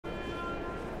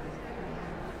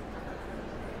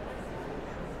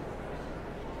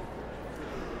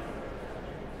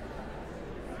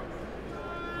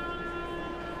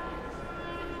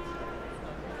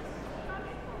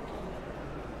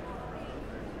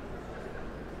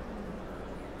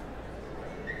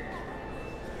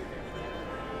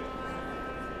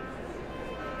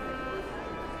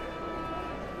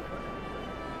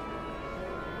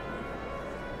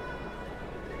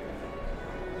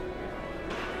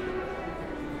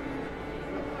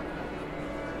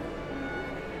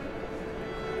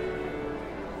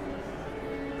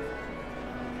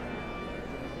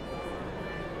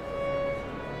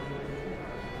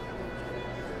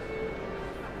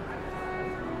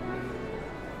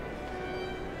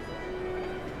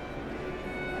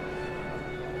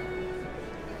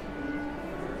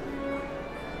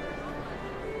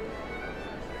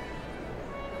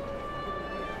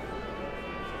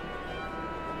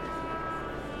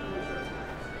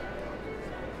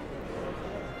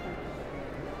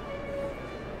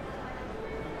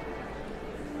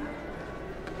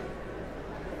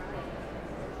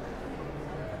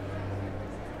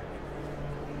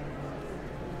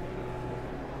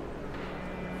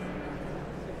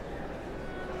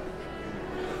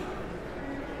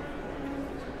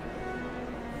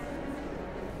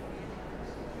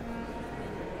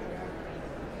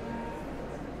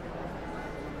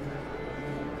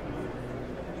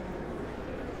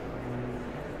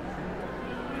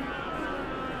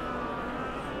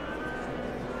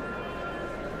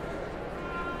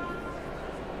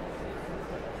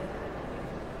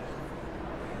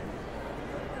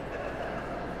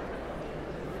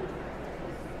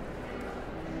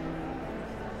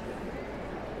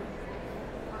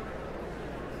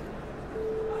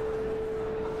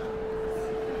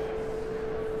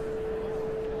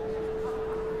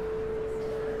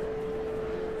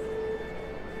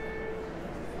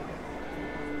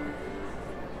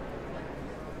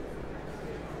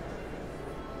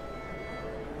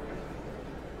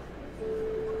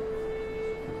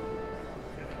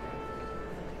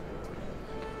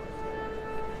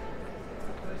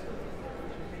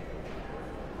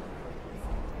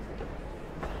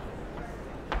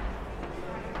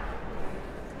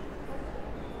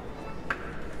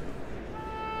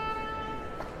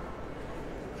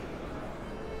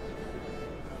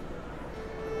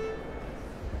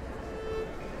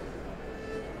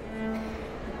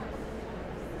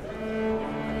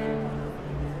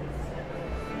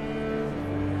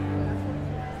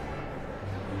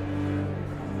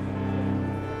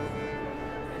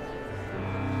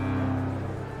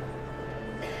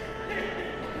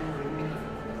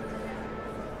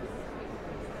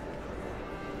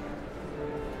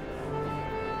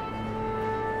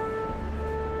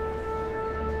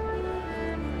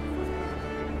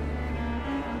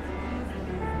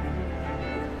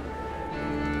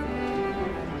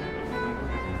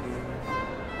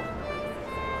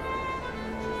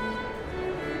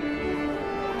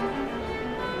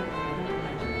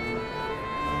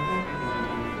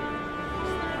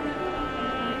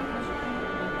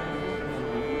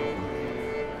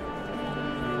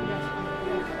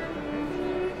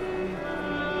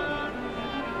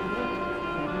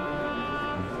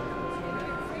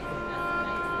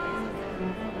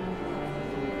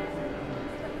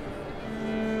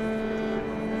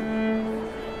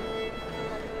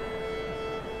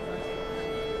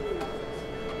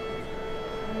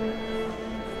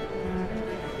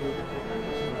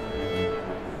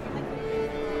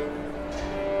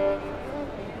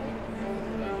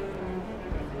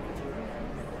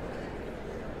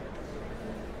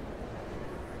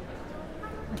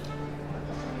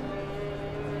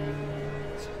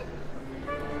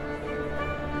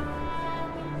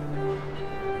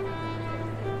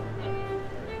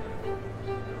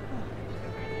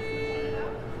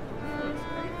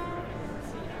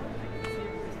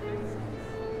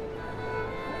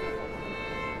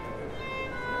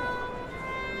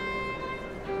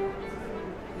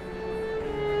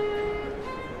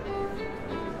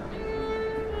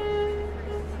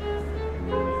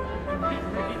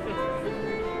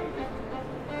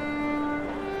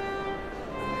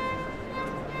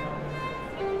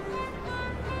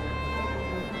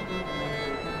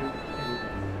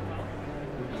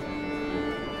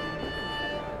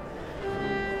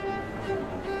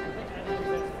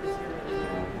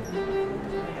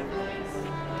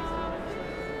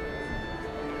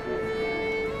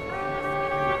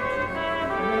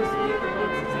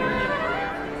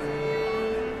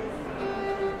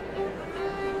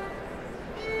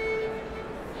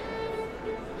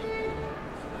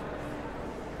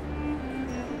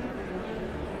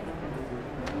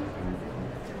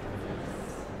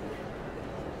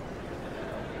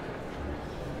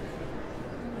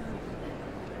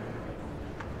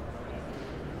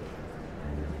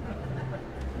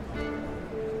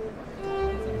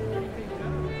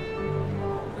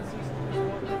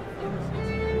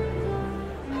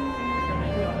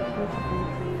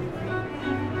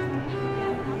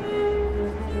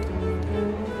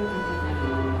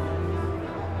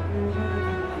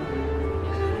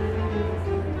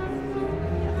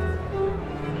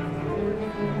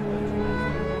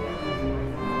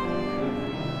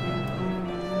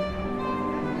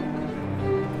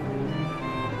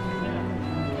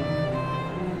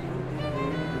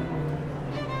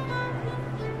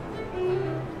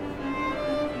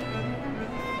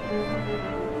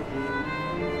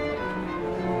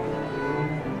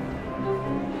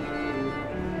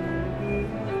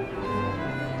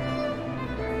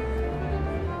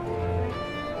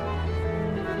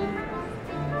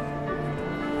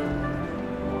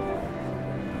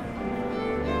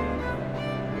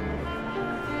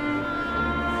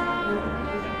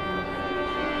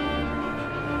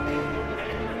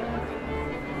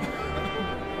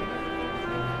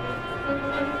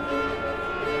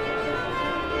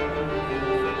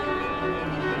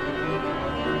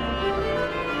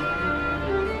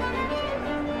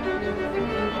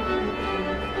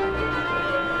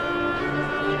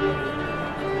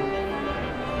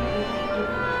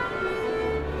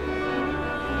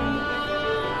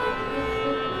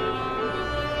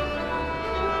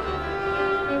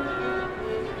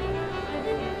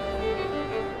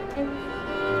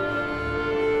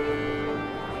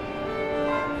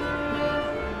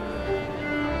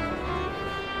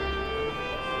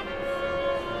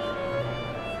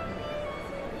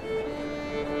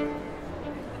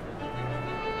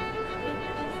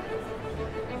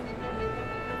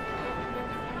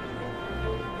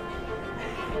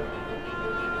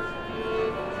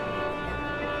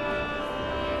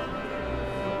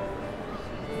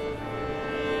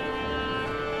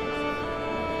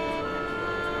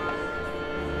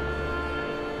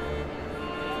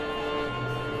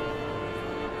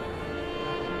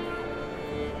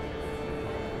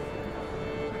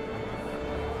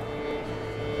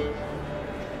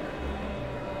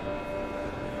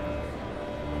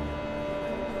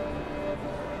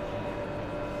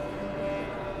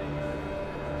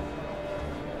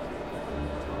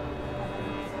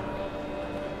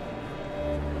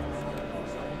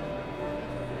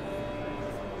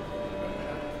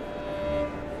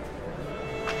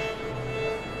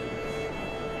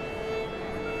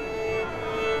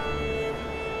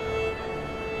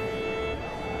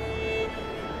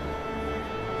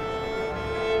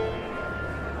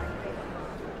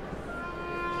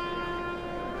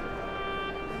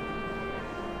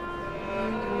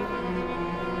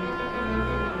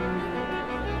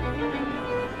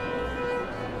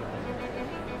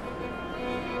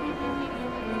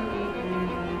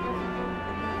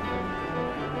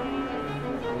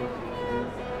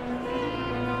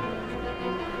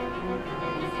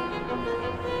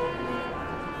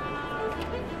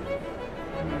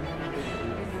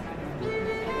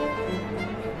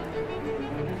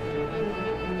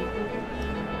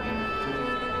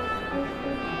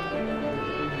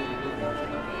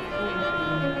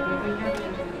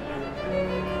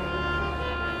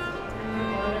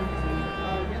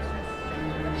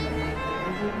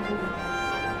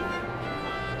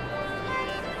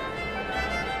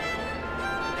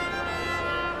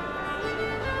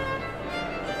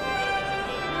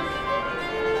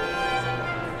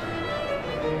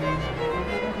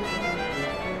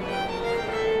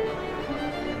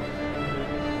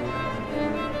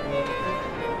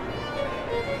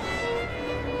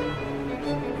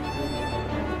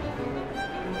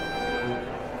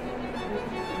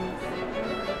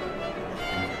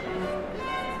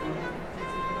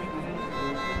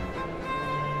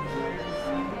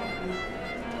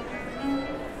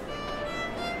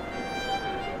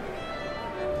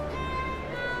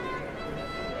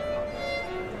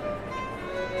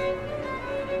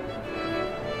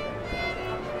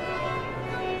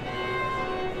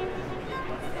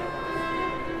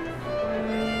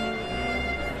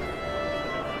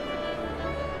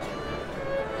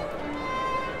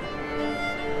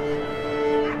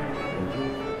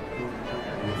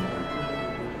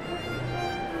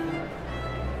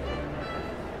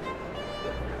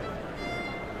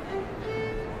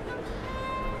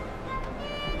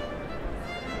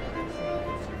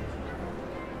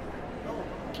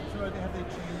have they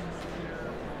changed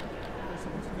there's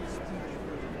supposed to be a speech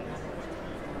for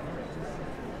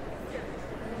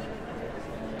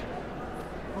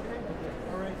okay,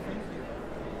 all right, thank you.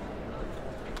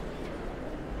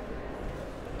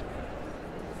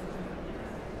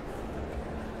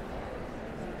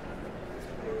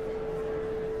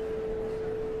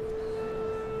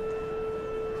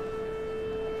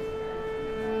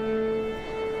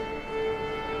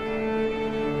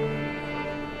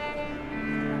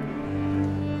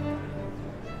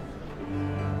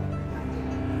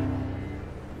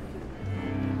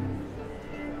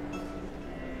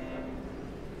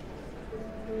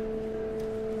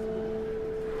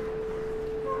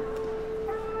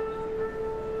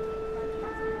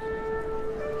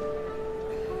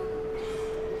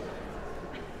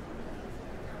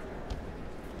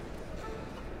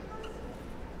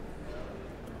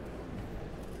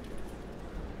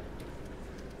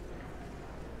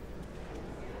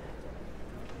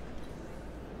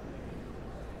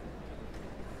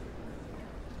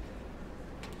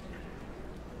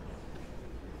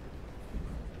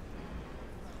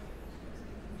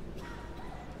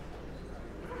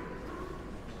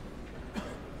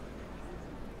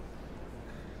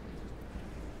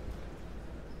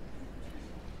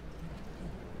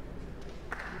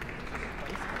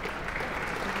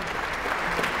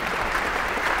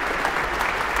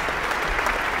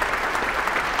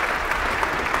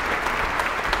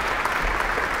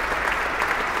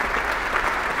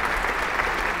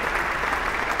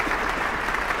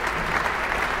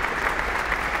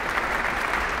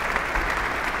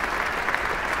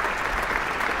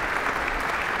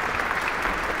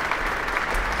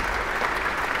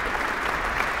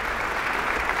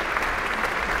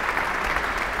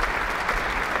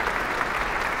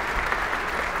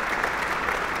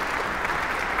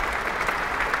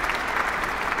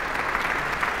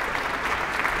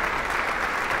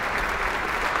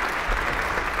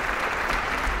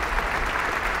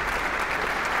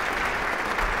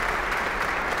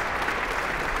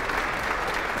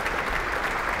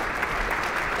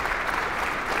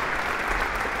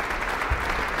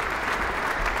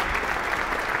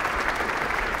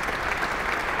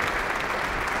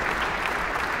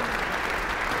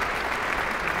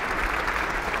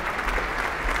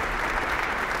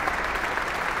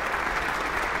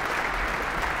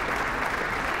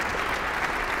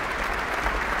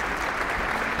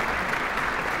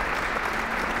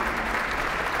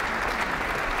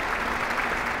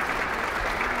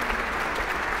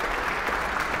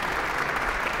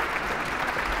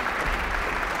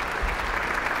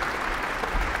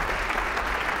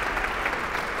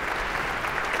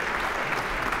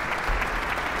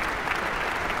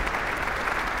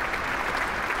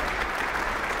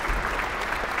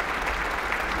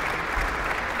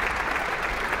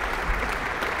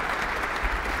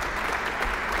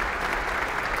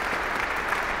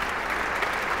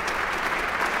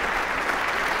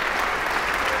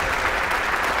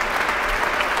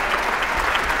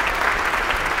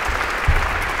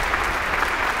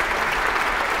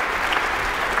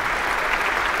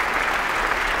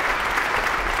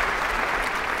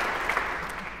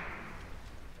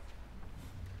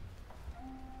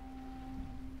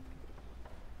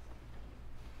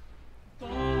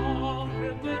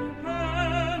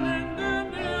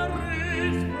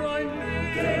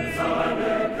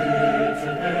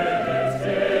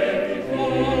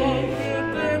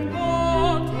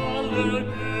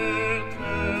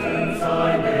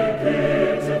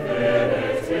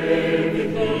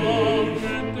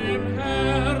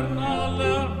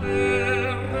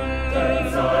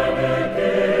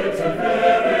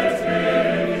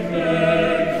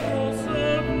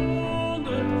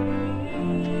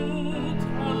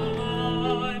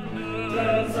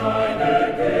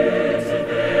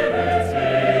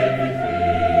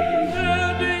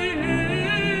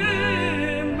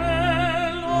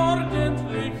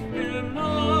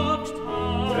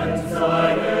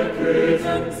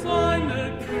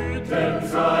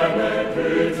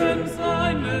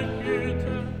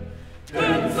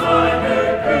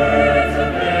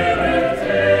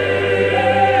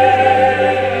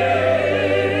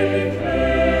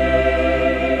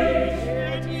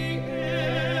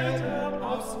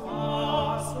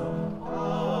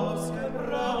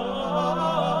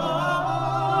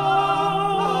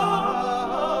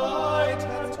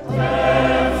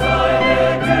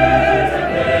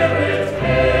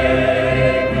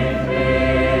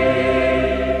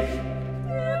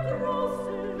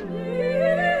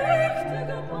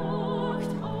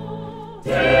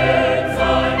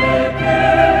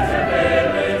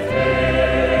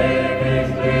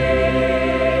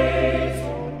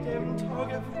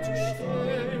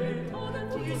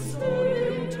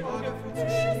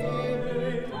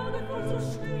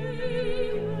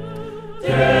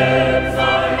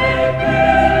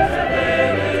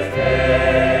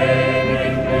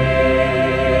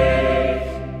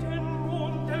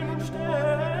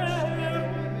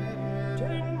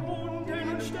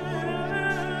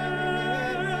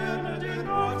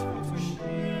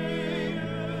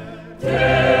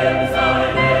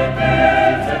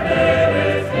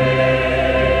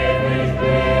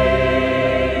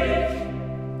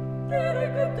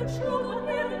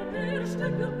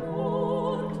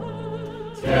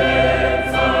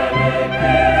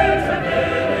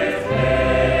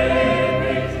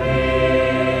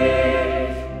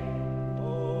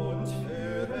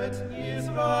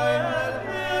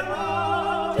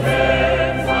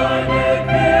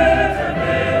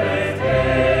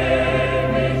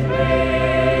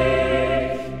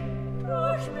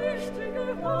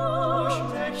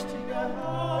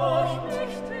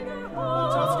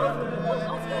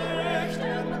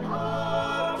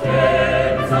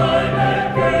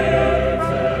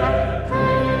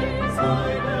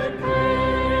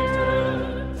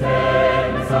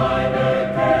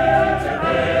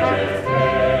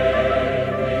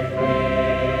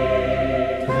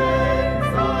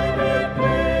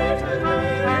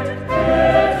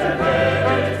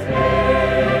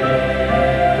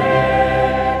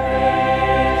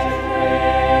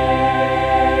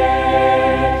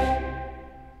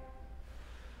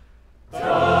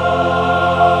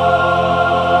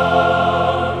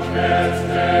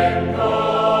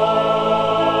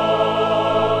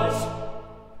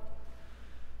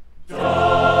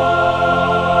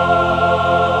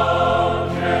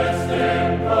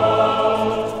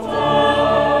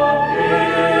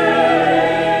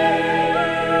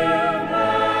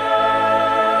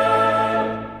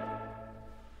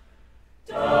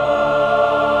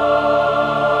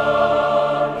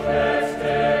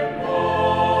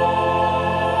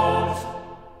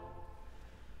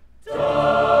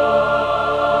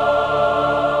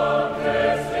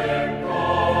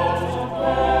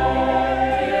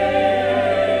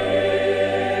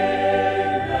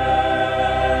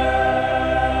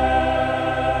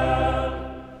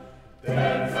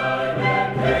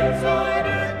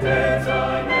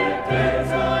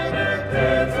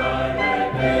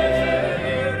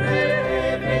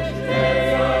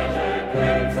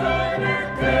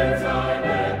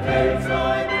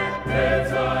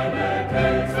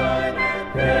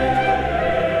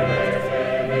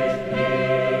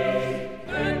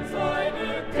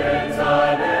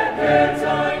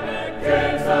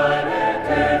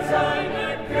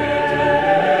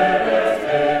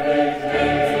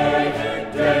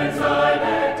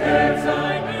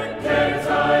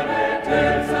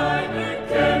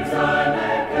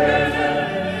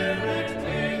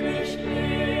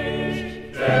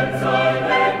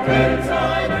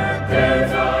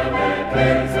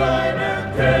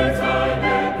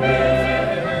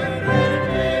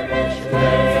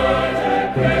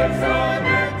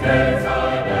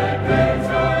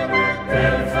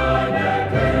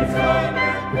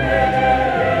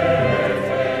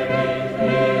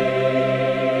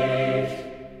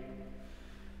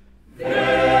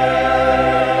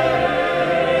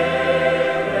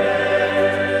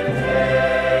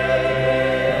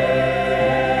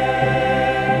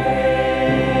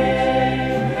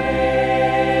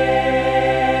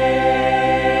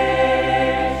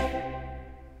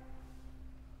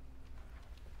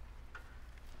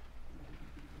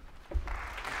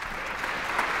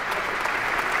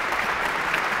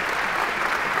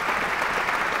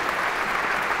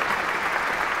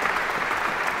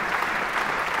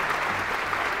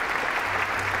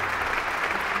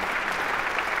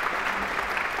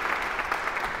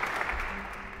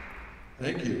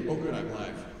 Thank you. Oh, good, I'm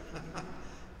live.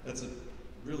 That's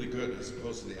really good as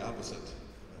opposed to the opposite.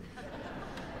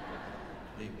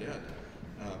 Being dead.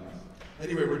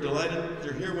 Anyway, we're delighted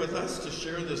you're here with us to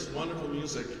share this wonderful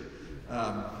music.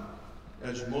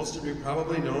 As most of you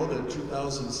probably know, that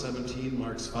 2017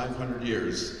 marks 500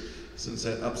 years since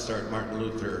that upstart Martin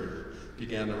Luther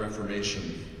began the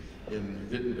Reformation in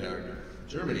Wittenberg,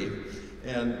 Germany.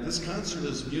 And this concert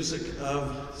is music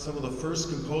of some of the first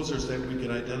composers that we can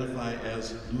identify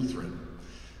as Lutheran.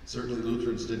 Certainly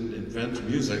Lutherans didn't invent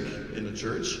music in the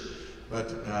church, but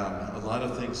a lot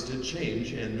of things did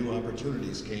change and new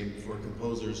opportunities came for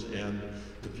composers and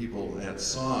the people at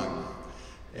song.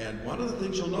 And one of the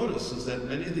things you'll notice is that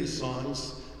many of these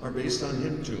songs are based on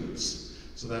hymn tunes.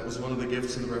 So that was one of the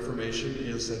gifts of the Reformation,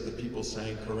 is that the people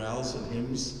sang chorales and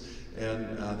hymns,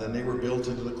 and then they were built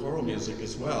into the choral music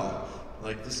as well.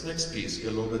 Like this next piece,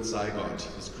 Gelobet sei Gott,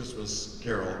 this Christmas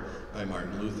carol by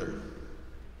Martin Luther.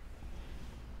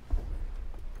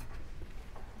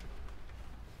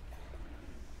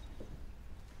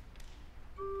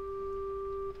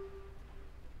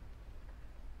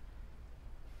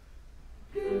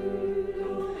 Gelobet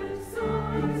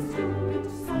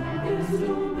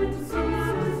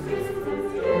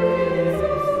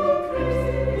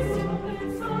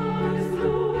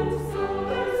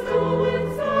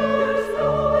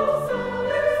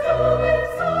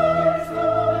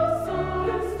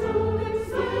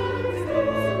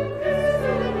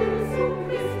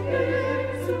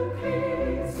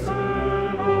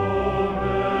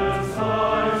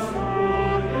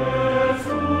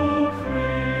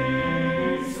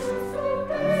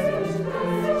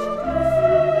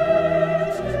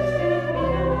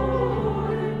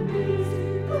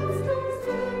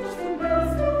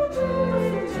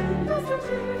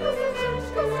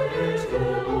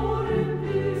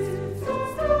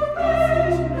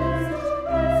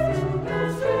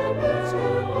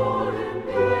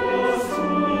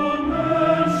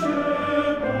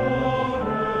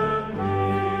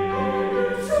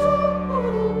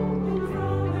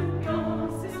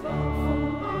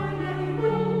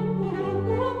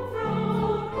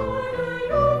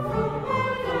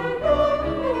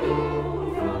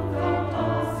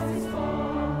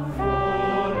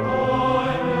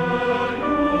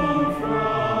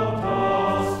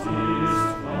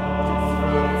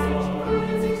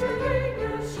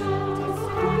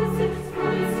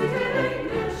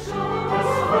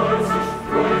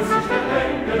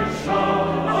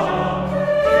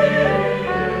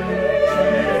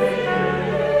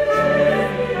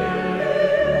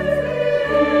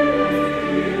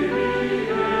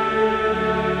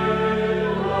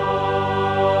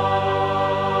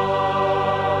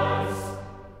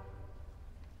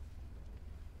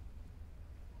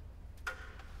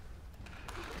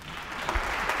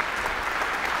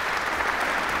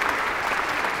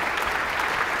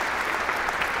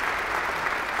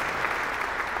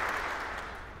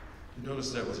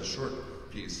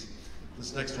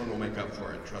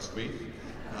trust me.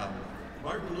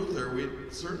 Martin Luther, we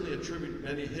certainly attribute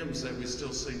many hymns that we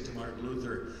still sing to Martin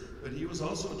Luther, but he was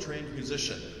also a trained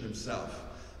musician himself.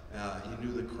 He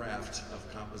knew the craft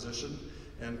of composition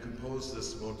and composed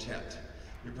this motet.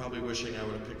 You're probably wishing I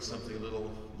would have picked something a little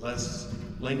less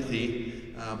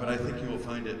lengthy, but I think you will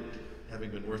find it,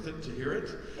 having been worth it to hear it.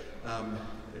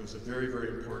 It was a very, very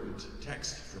important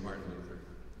text for Martin Luther.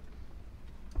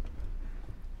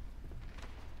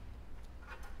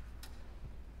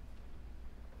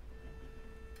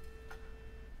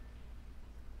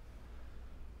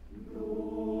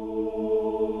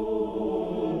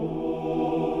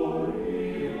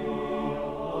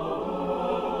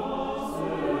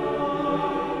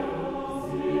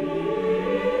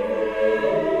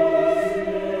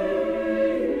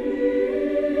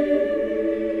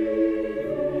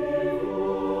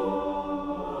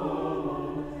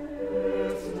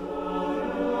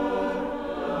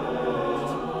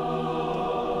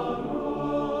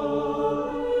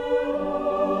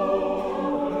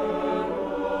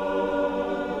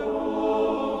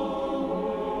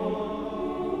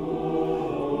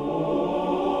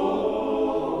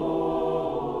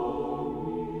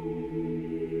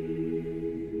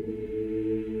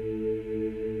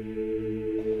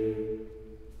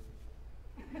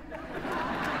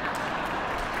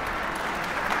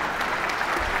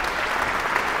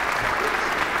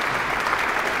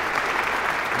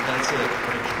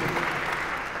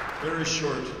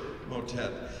 Short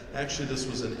motet. Actually, this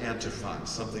was an antiphon,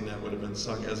 something that would have been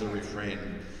sung as a refrain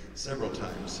several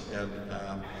times. And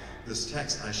this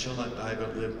text, "I shall not die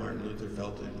but live," Martin Luther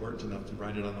felt important enough to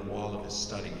write it on the wall of his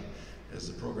study, as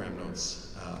the program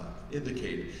notes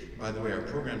indicate. By the way, our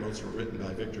program notes were written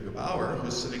by Victor Gebauer,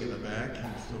 who's sitting in the back,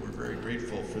 and so we're very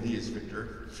grateful for these,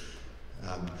 Victor.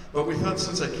 But we thought,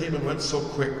 since I came and went so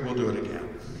quick, we'll do it again.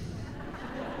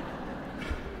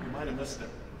 You might have missed it.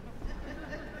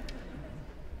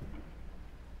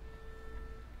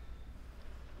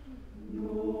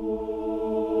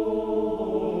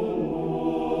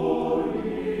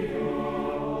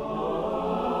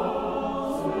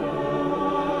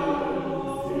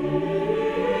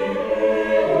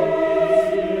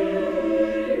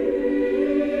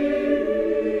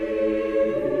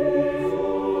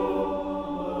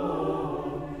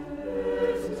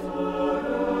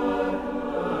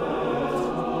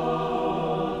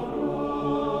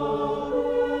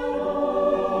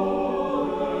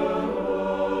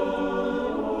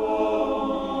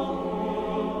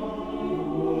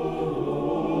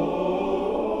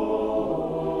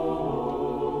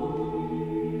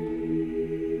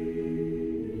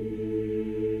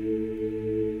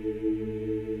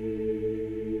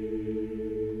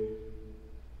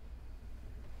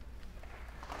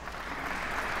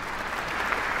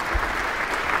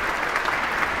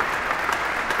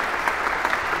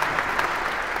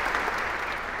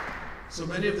 So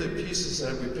many of the pieces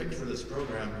that we picked for this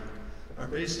program are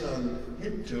based on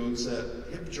hymn tunes that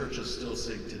hymn churches still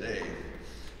sing today.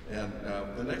 And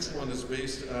the next one is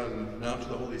based on "Now to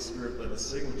the Holy Spirit Let Us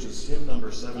Sing," which is hymn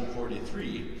number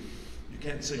 743. You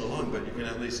can't sing along, but you can,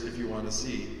 at least if you want to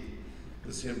see,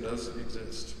 this hymn does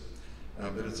exist.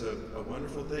 But it's a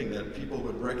wonderful thing that people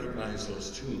would recognize those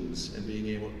tunes and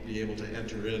be able to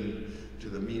enter in to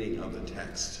the meaning of the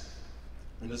text.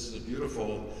 And this is a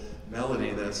beautiful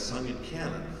melody that's sung in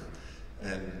canon,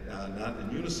 and not in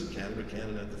unison canon, but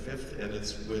canon at the fifth, and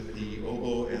it's with the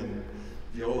oboe and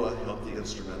viola help the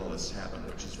instrumentalists happen,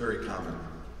 which is very common.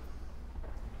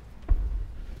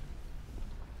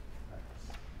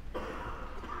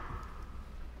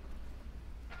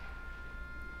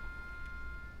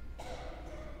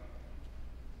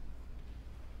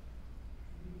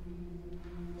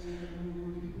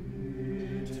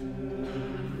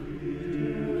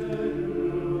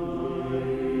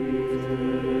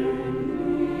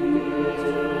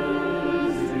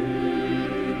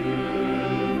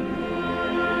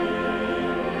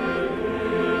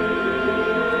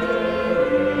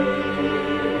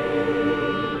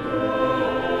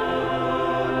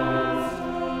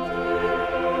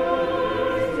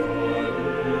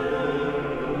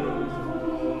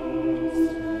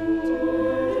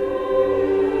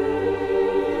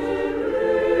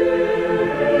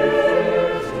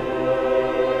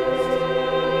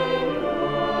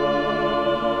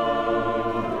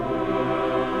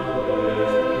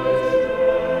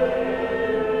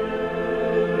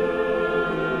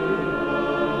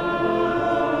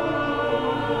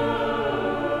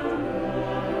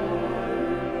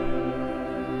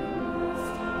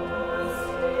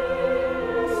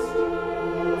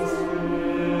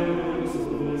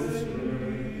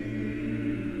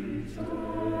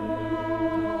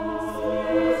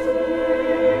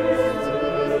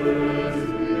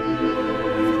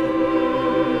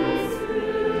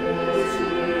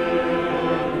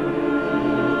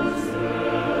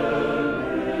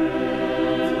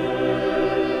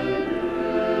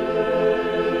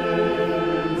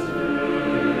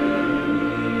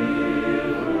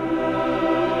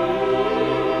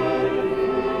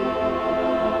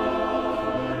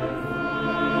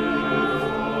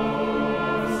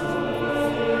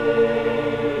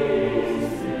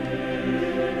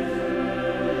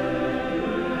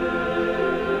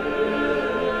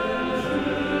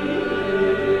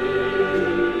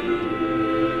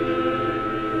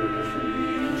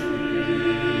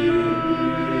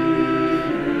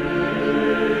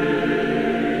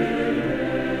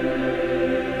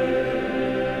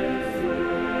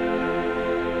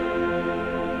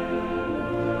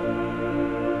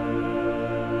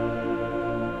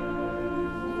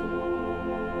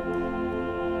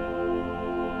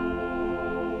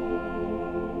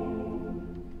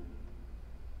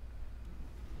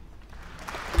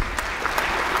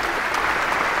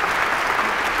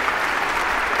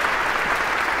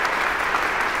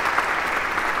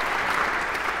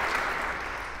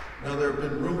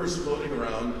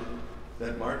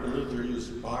 that Martin Luther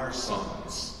used bar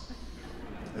songs.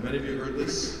 Have any of you heard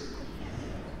this?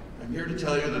 I'm here to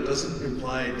tell you that doesn't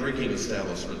imply drinking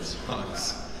establishment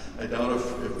songs. I doubt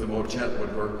if the motet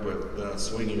would work with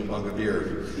swinging a mug of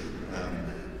beer.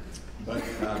 But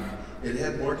it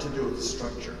had more to do with the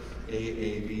structure,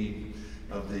 A-A-B,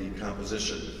 of the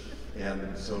composition.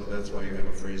 And so that's why you have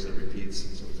a phrase that repeats,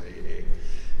 and so it's A-A.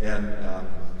 And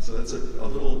so that's a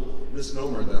little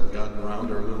misnomer that I've gotten around,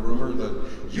 or a little rumor that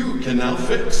you can now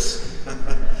fix.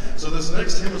 So this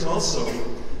next hymn is also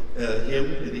a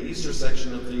hymn in the Easter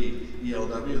section of the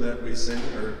ELW that we sing,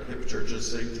 or hip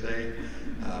churches sing today.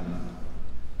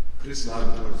 Christ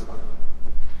lagen Todes Bach.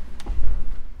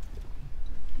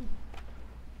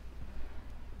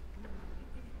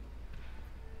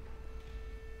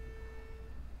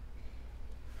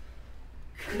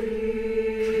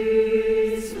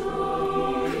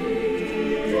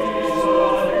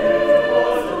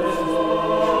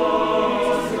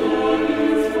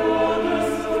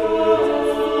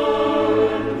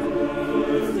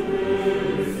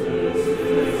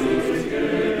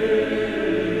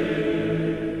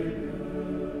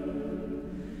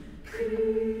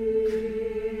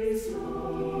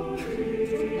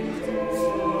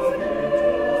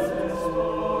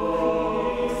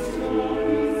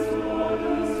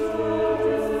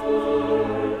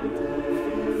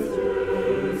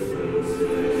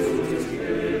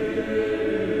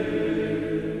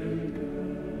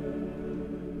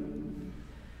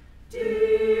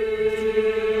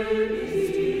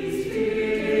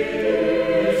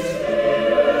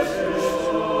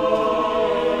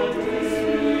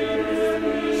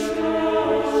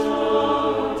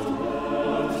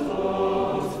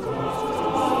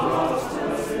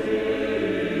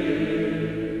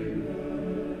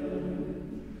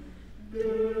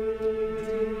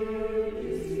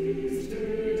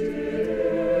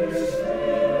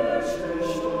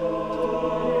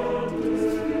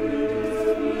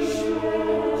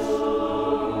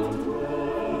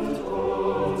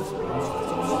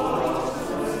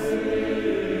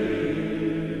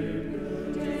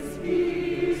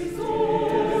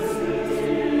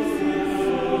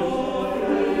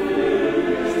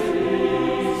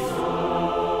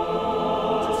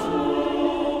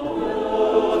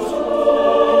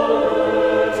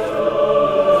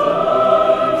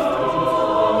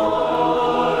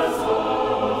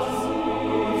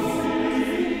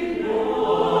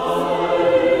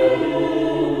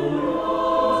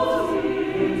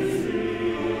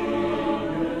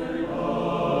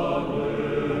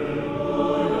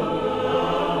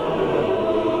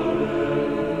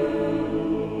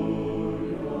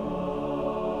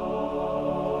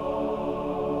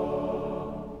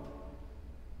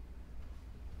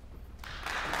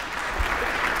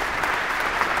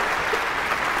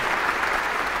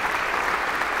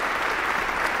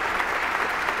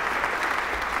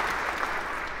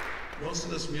 Most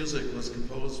of this music was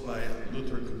composed by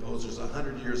Lutheran composers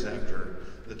 100 years after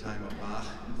the time of Bach.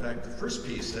 In fact, the first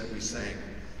piece that we sang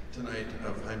tonight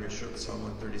of Heinrich Schutz, Psalm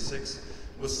 136,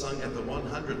 was sung at the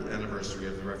 100th anniversary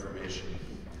of the Reformation.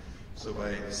 So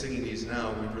by singing these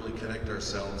now, we really connect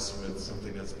ourselves with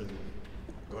something that's been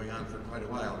going on for quite a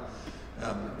while.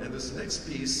 And this next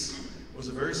piece was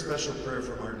a very special prayer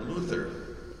for Martin Luther.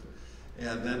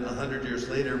 And then 100 years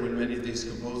later, when many of these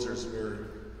composers were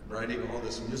writing all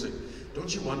this music,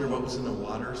 don't you wonder what was in the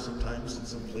water sometimes in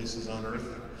some places on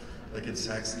earth? Like in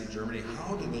Saxony, Germany,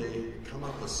 how do they come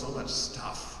up with so much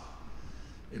stuff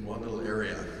in one little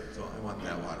area? So I want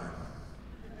that water.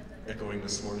 Echoing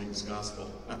this morning's gospel.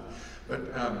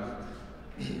 But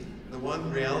the one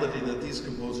reality that these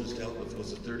composers dealt with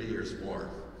was the 30 Years' War.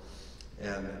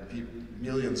 And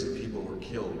millions of people were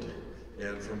killed.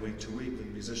 And from week to week, the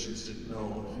musicians didn't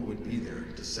know who would be there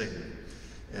to sing.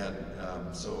 And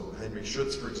so Heinrich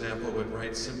Schutz, for example, would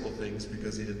write simple things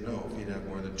because he didn't know if he'd have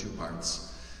more than 2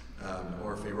 parts.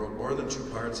 Or if he wrote more than 2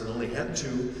 parts and only had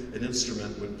 2, an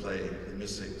instrument would play the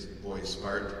missing voice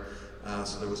part.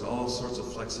 So there was all sorts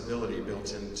of flexibility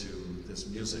built into this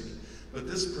music. But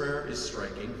this prayer is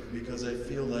striking because I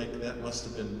feel like that must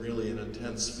have been really an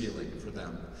intense feeling for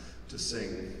them to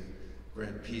sing,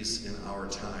 "Grant peace in our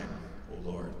time, O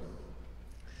Lord."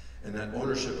 And that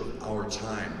ownership of our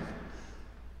time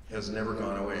has never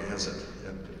gone away, has it?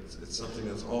 And it's something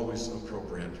that's always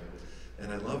appropriate. And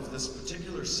I love this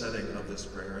particular setting of this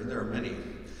prayer, and there are many,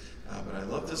 but I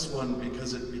love this one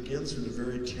because it begins in a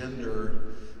very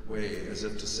tender way, as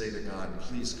if to say to God,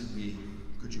 please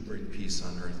could you bring peace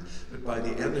on earth? But by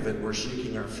the end of it, we're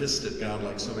shaking our fist at God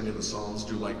like so many of the Psalms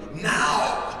do, like,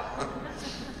 now!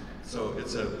 So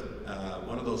it's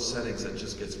one of those settings that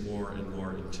just gets more and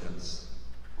more intense.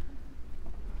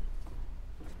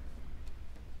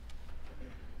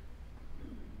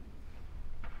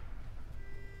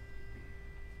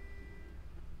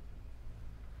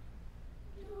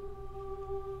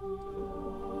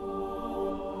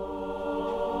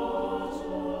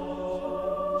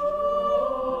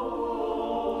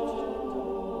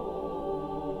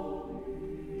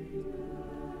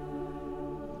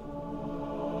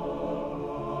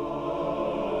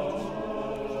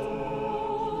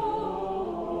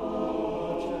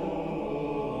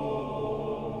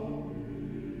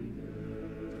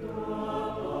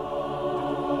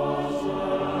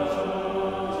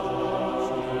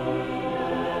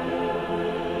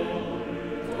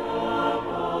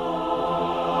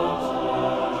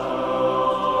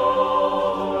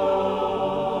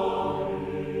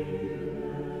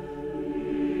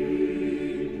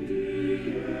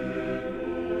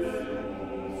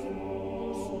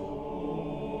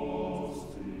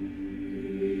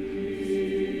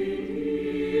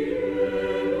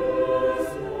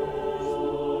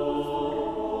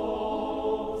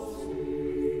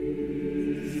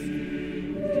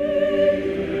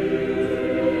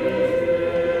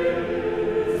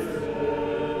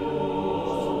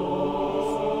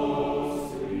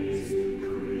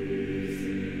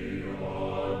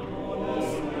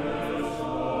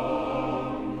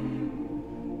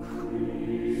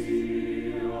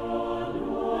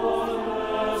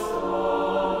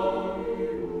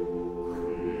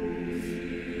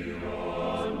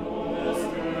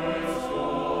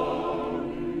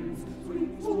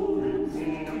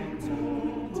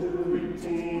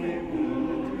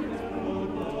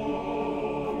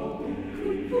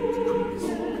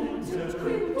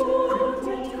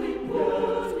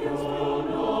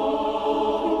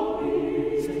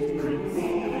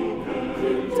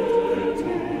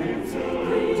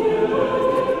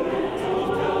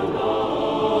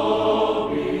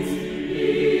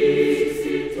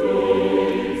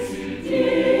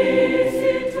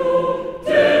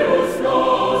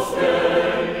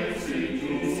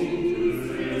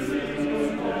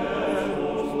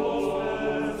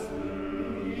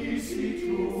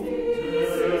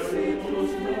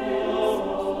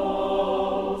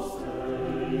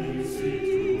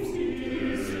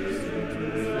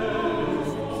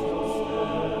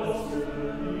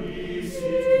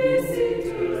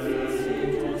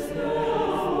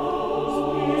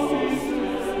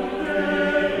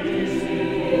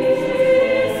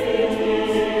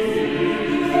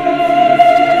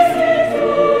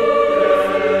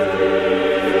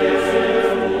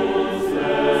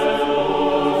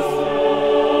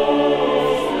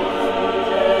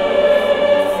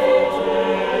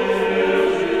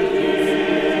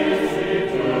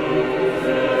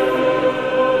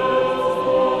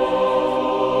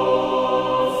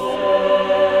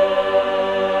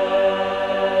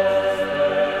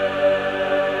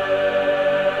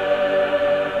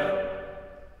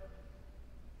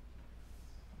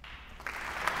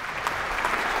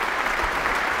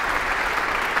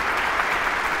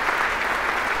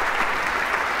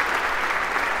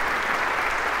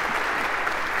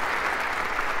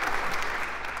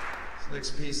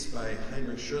 Next piece by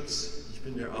Heinrich Schutz, Ich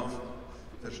bin der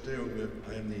Auferstehung,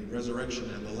 I am the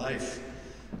resurrection and the life.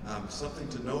 Something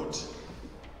to note,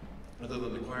 other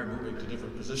than the choir moving to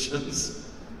different positions.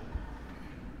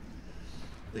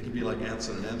 They can be like ants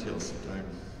in an anthill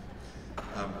sometimes.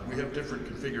 We have different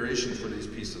configurations for these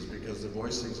pieces because the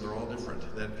voicings are all different.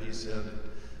 That piece had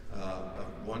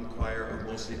one choir of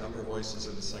mostly upper voices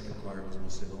and the second choir was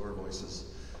mostly lower voices.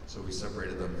 So we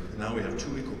separated them. And now we have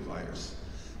two equal choirs.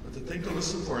 But the thing to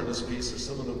listen for in this piece is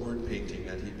some of the word painting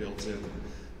that he built in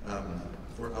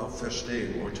for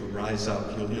Auferstehung, or to rise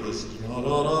up. You'll hear this,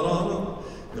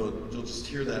 you'll just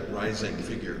hear that rising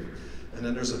figure. And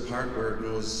then there's a part where it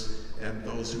goes, and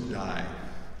those who die.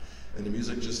 And the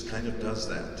music just kind of does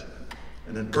that.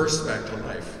 And then bursts back to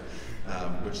life,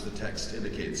 which the text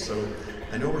indicates. So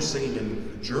I know we're singing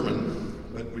in German,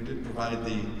 but we did provide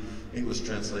the English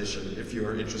translation if you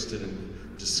are interested in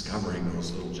discovering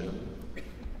those little gems.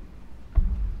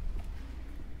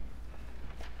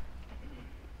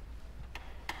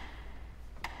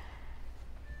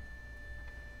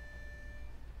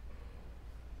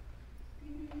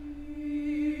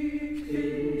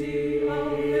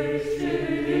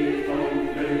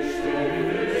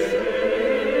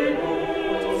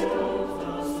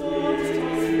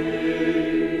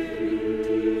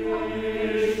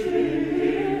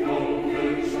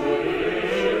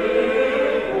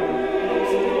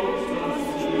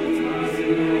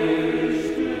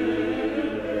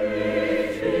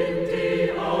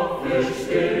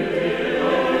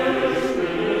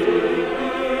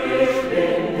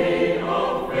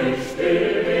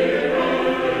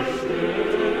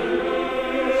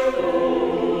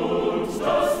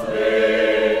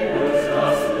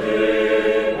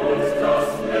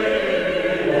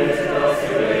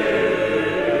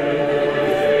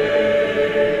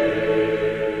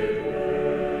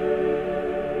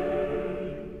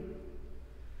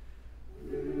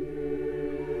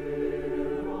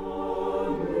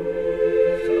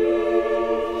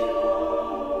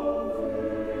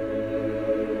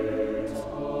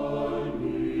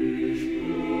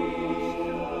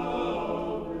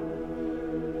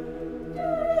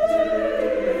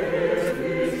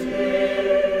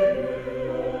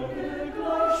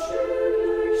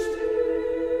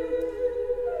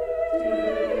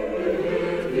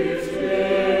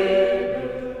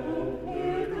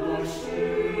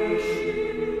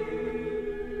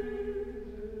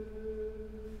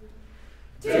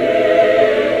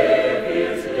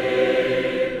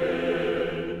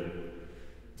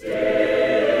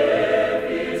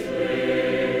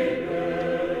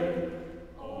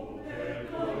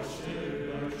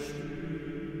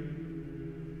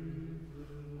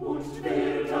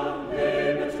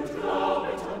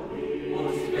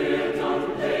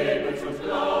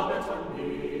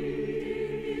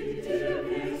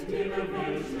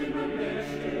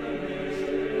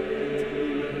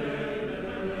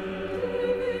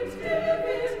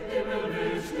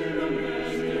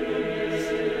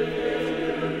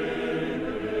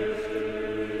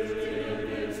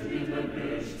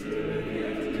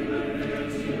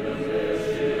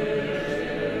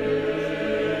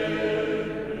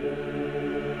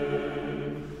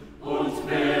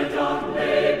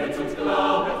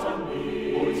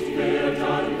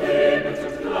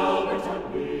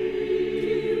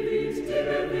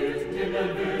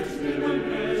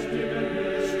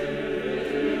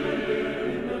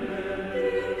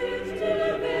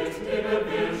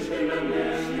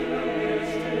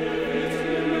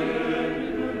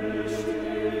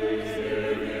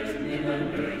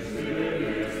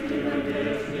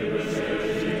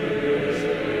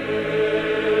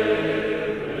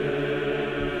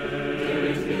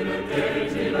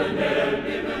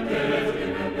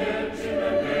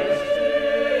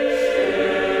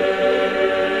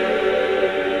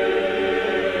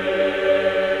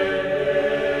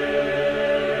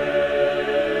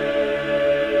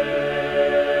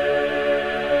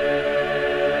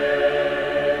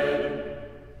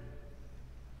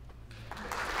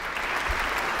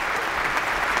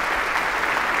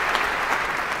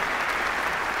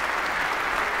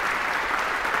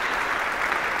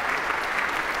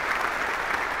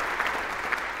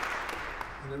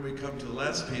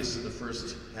 Piece of the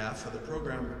first half of the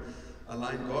program,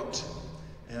 Ein Gott,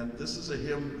 and this is a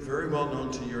hymn very well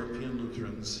known to European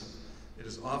Lutherans. It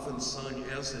is often sung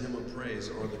as a hymn of praise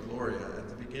or the Gloria at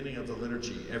the beginning of the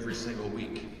liturgy every single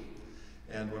week.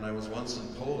 And when I was once in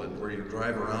Poland, where you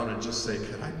drive around and just say,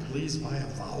 "Could I please buy a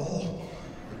vowel?"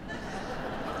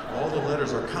 All the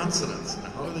letters are consonants, and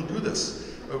how do they do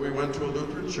this? But we went to a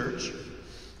Lutheran church,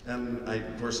 and I,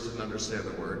 of course, didn't understand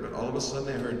the word, but all of a sudden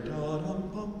I heard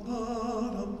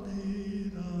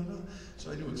da-dum-bum-ba-dum-dee-da-da,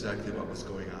 exactly what was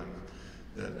going on.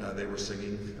 That they were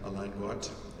singing Allein Gott,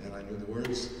 and I knew the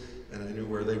words, and I knew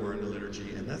where they were in the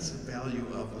liturgy. And that's the value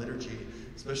of liturgy,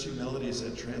 especially melodies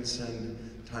that transcend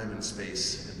time and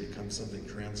space and become something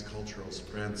transcultural,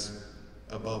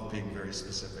 above being very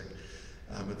specific.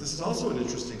 But this is also an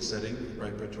interesting setting,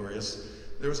 right, Praetorius?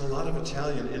 There was a lot of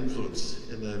Italian influence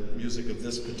in the music of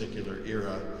this particular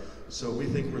era, so we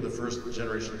think we're the first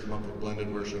generation to come up with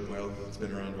blended worship. Well, it's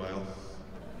been around a while.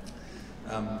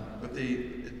 But the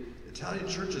Italian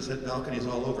churches had balconies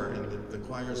all over, and the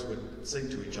choirs would sing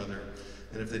to each other.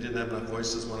 And if they didn't have enough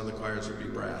voices, one of the choirs would be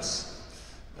brass.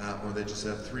 Or they just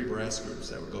have 3 brass groups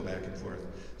that would go back and forth.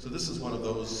 So this is one of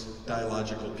those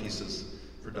dialogical pieces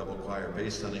for double choir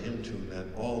based on a hymn tune that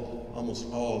almost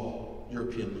all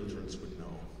European Lutherans would know.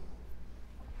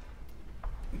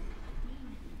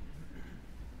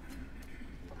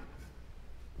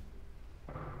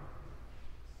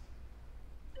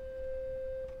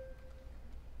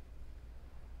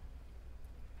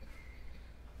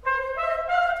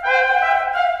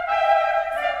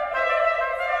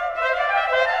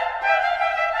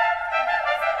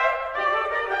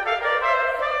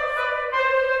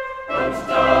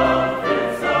 Stop,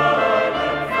 it's silent,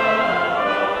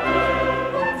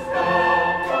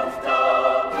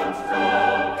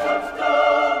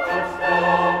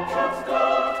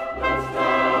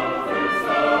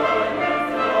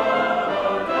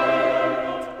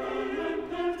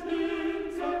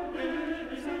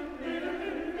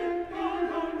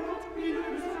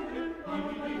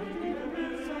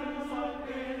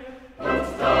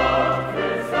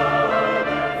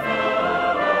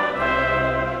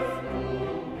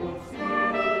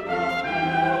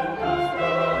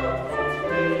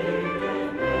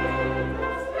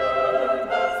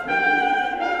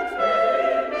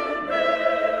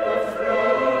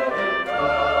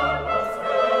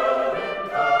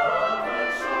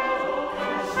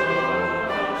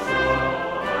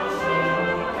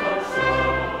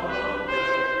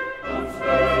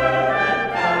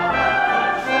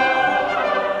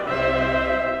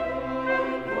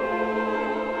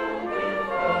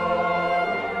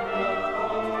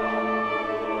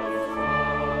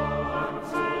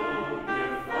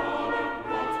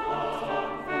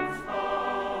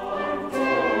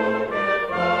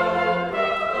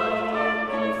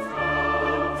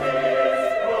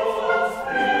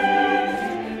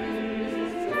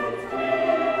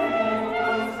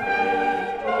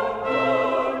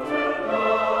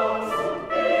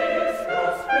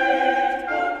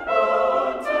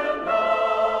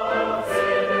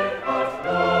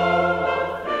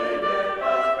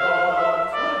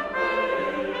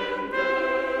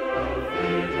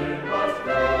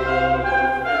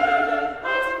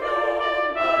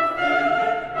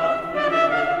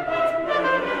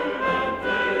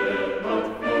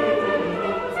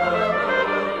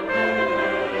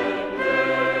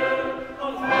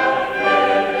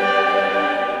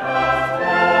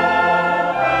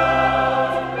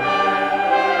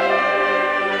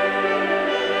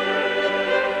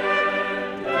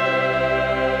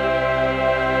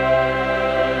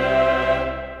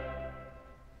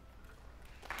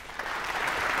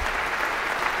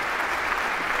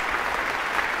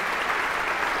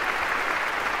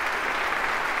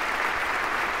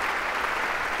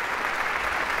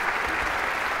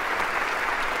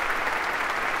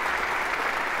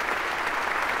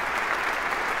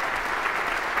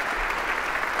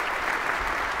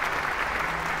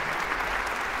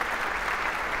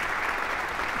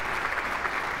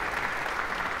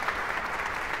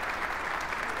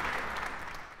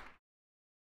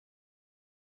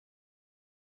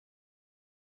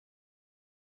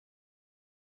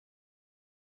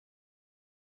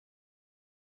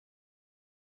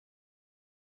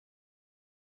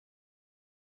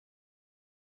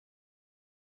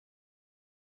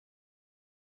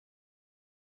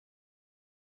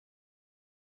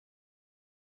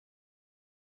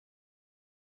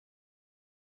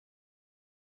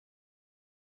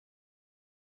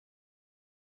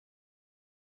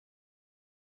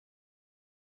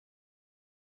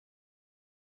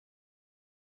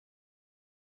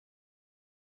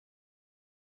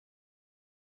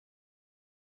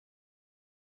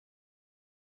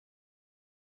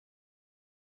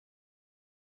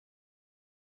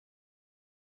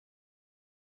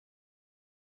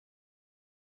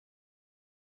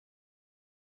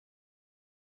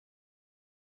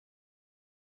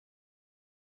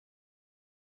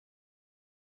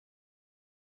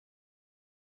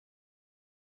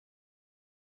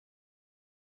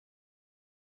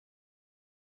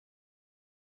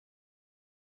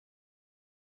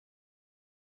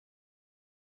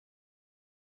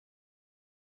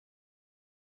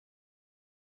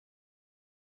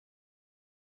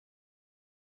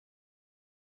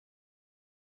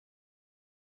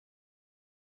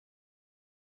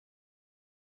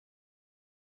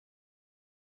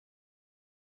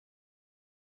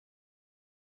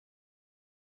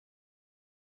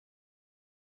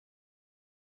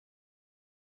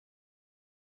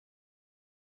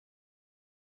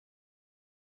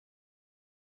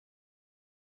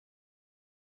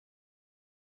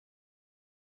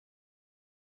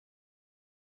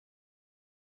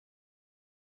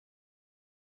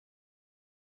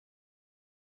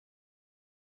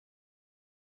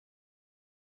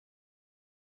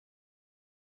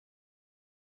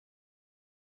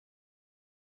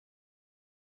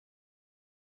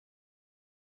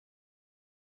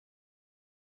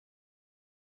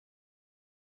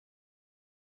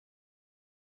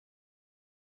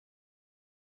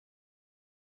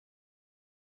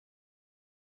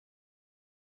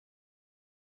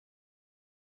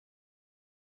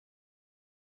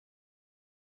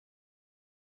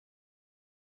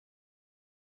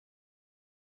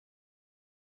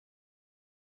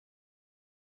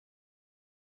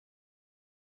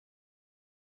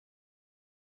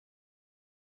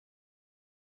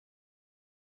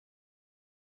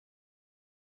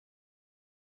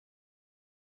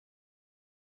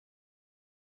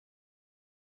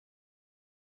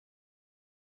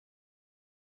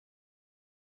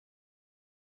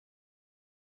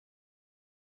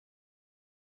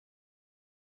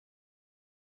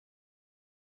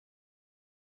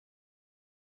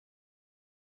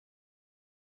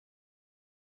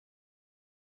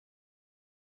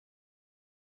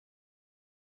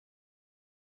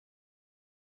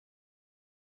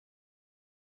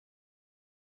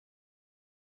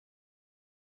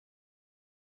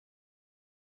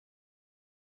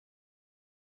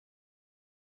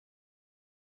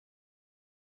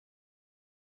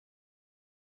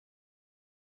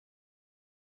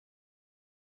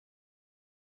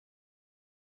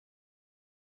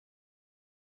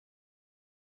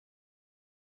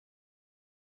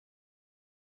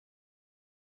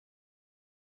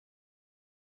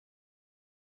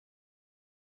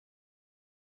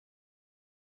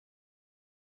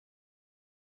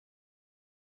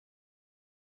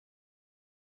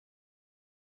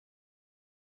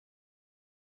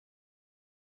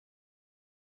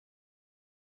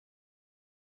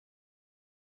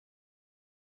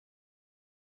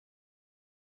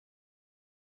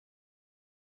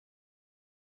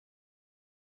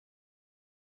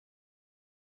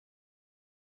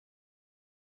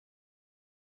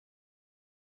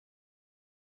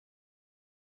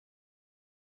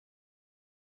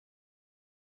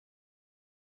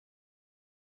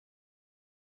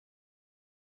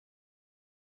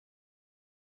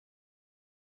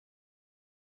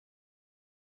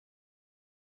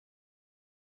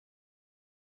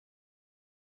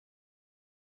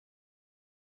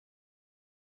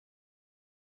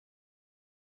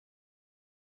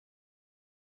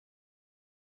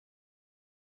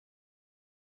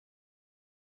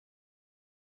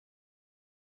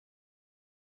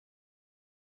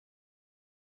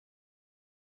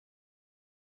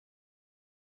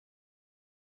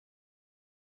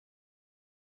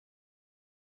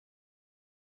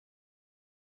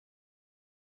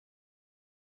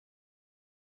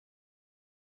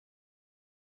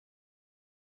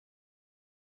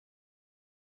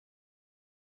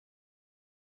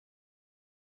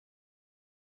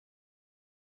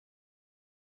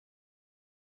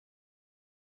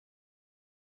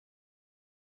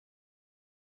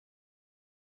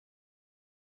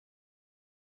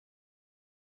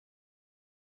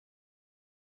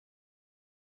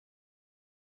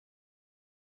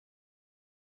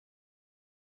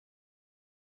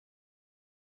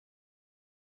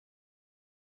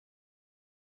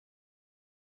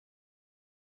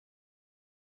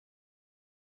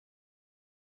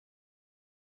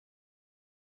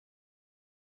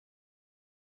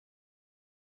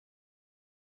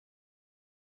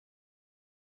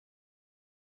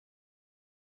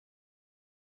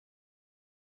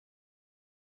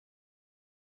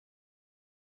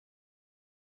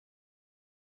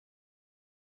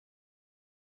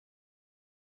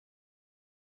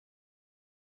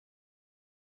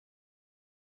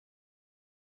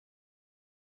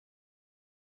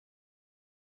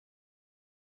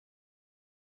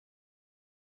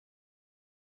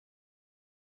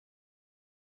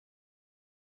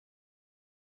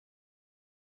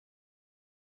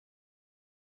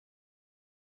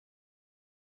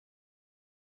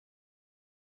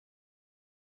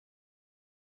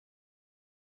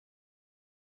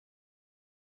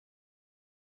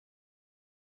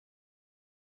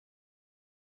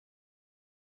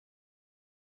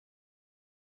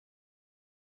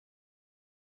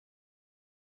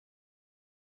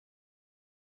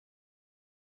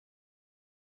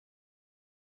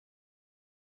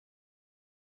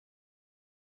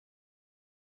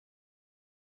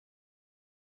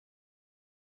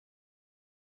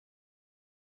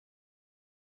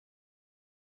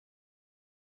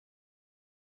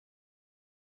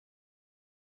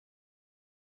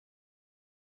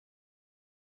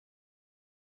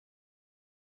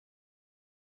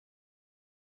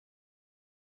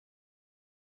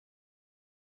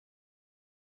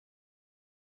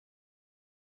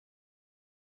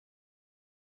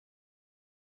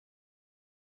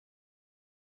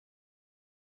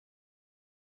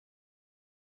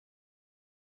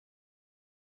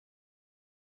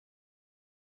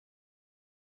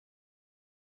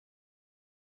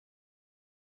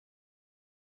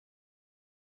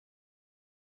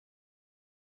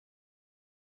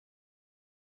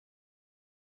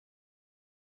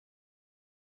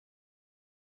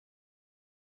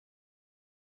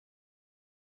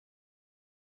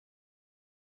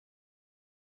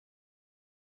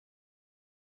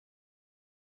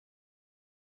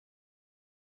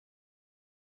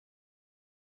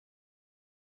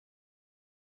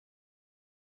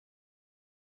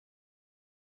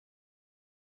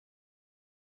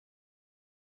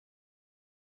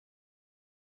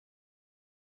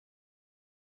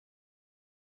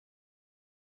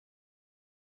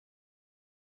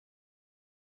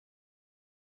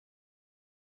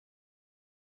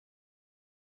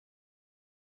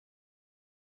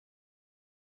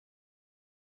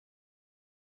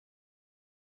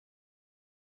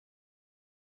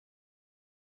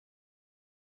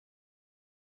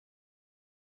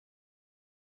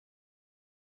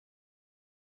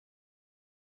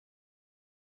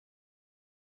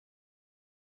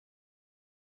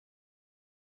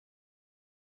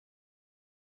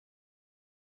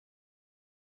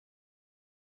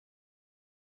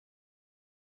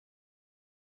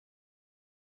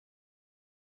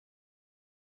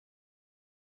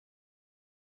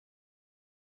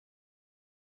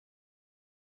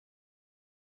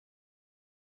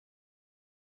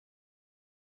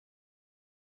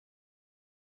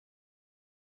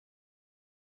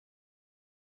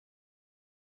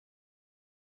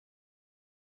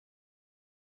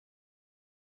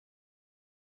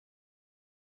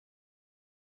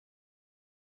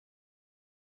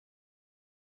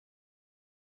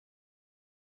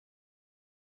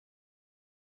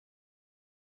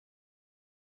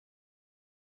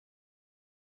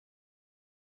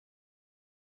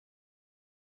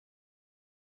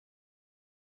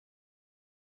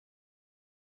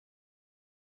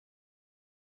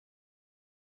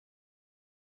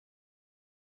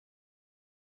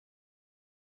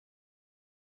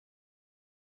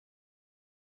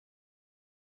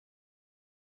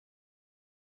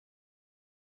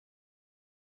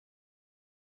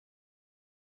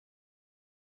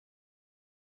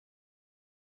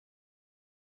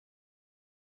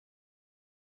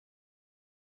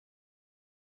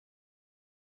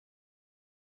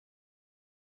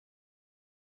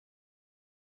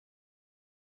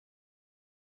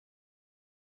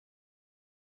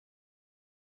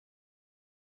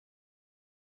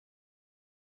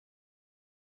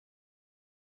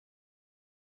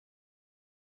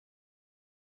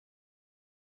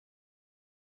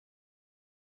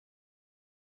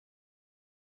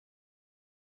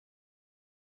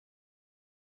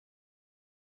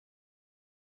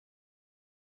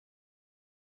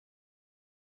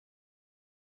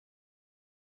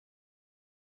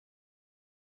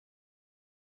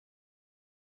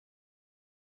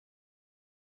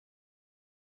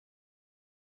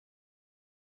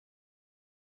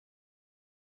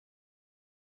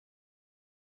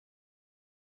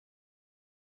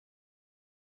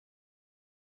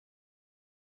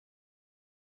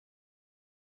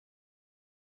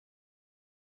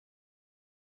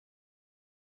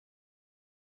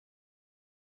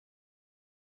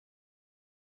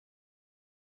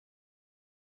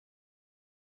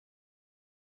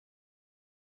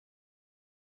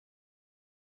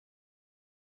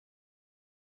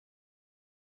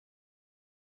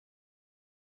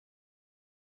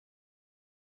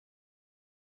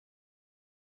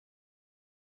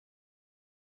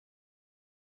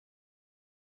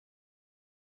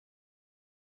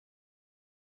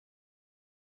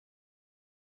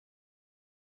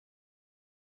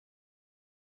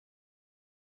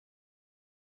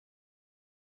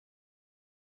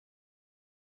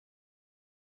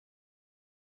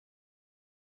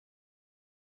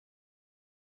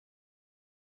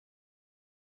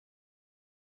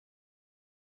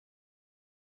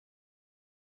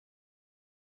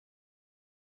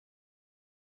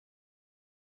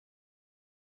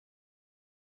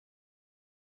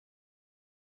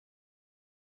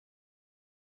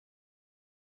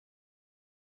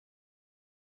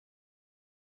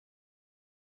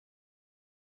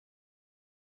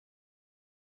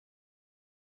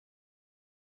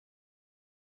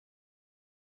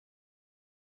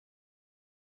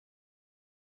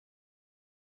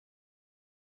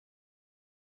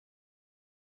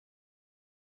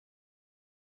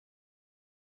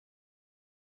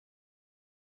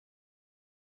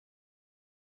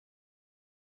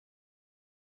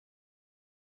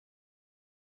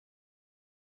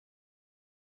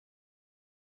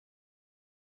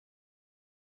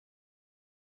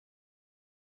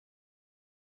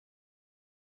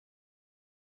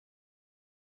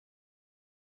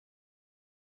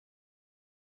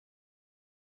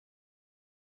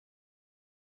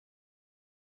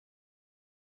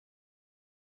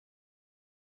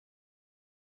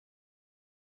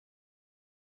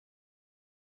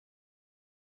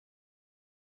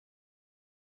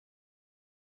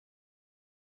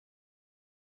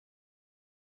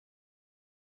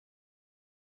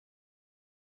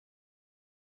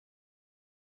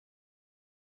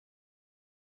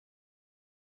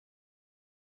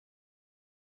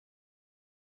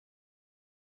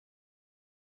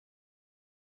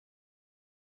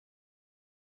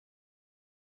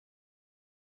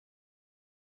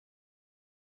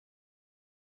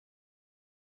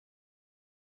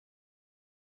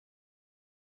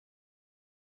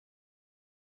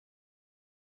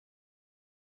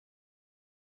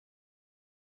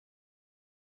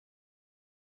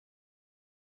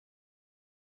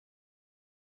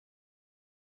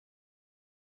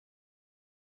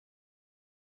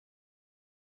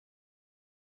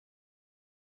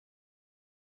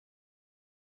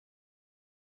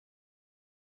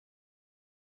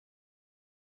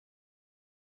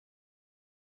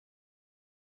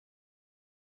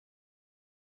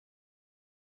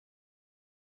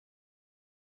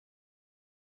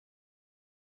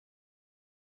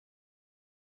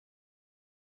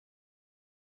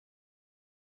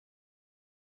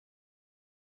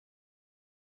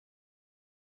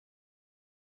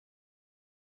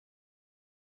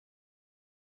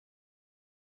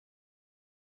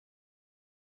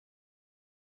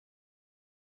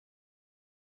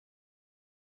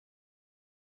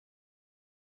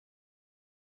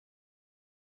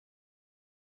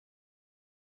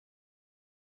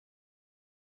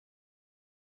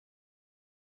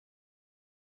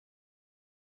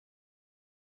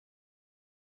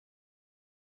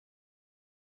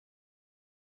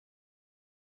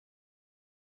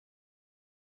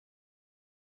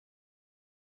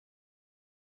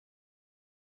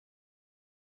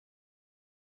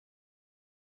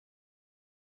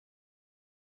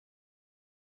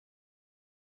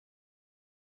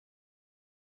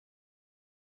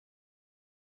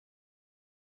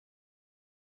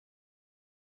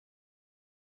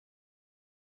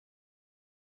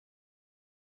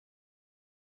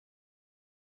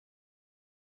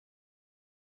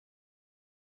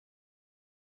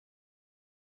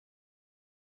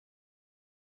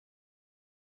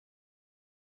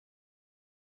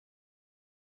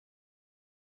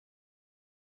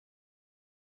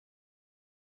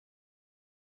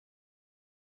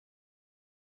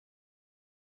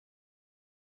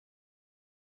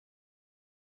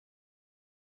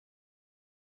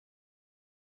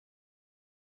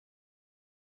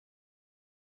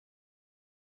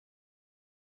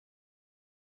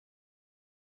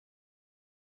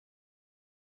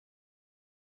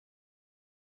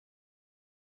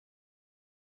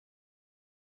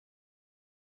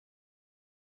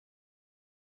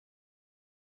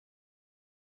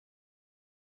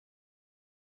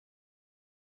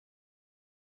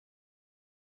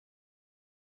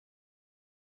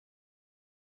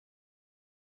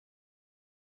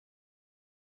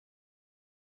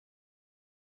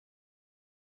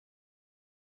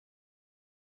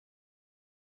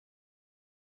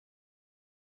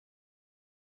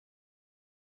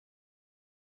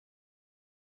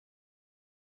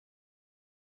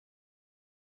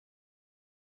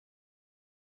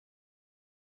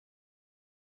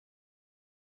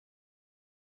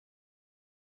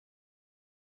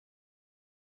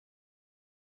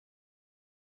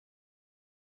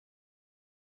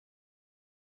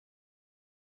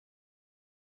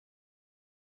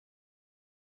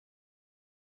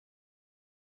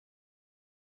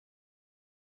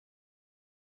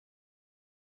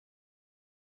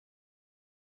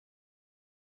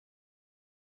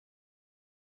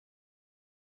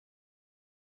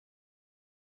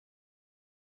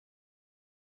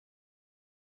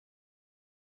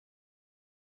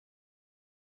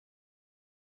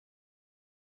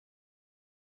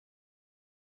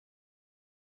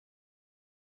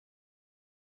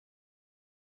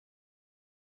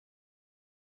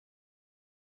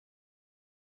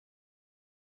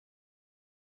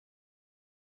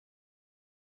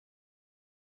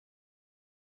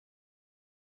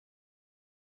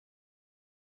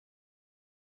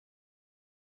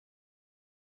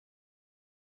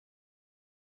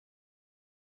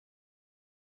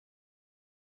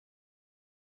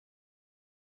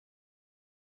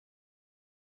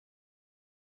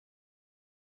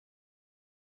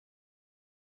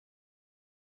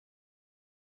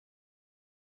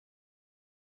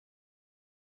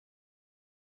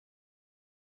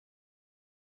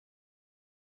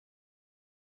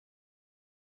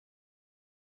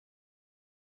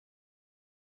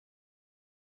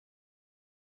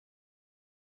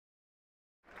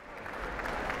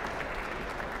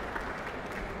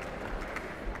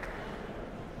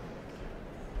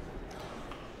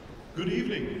 Good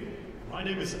evening. My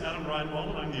name is Adam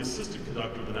Reinwald, and I'm the assistant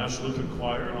conductor of the National Lutheran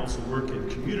Choir and also work in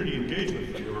community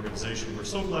engagement for the organization. We're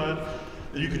so glad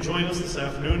that you could join us this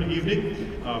afternoon and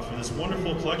evening for this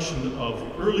wonderful collection of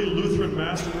early Lutheran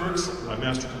masterworks by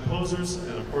master composers,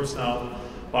 and of course now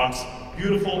Bach's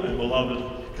beautiful and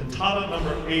beloved Cantata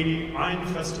number 80, Ein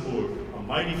feste Burg, a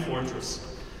mighty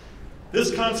fortress.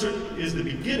 This concert is the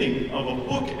beginning of a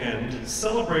bookend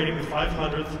celebrating the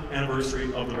 500th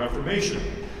anniversary of the Reformation.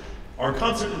 Our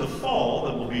concert in the fall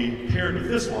that will be paired with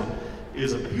this one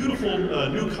is a beautiful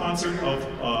new concert of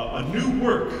a new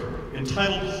work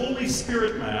entitled Holy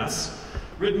Spirit Mass,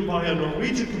 written by a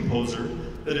Norwegian composer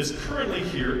that is currently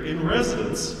here in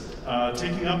residence,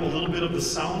 taking up a little bit of the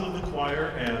sound of the choir,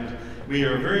 and we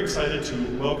are very excited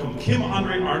to welcome Kim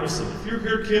Andre Arneson. If you're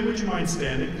here, Kim, would you mind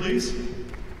standing, please?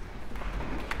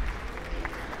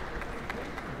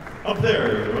 Up there,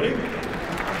 everybody.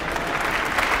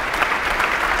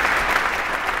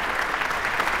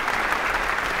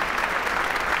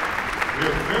 We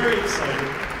are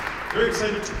very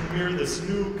excited to premiere this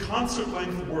new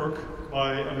concert-length work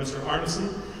by Mr.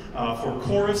 Arneson for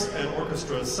chorus and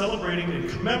orchestra, celebrating and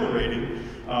commemorating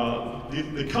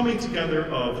the coming together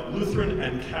of Lutheran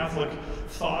and Catholic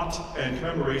thought and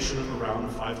commemoration around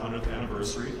the 500th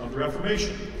anniversary of the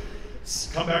Reformation.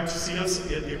 Come back to see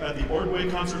us at the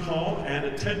Ordway Concert Hall and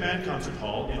at Ted Mann Concert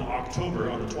Hall in October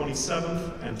on the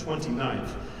 27th and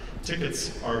 29th.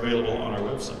 Tickets are available on our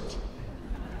website.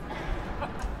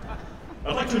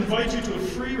 I'd like to invite you to a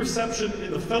free reception in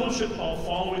the Fellowship Hall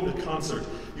following the concert.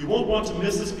 You won't want to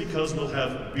miss this because we'll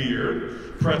have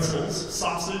beer, pretzels,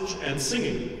 sausage, and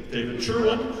singing. David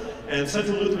Sherwin and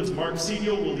Central Lutheran's Mark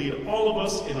Cedio will lead all of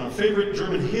us in our favorite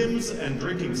German hymns and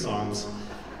drinking songs.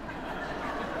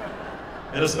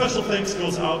 And a special thanks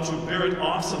goes out to Barrett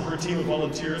Offs and her team of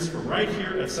volunteers from right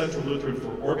here at Central Lutheran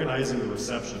for organizing the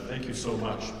reception. Thank you so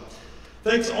much.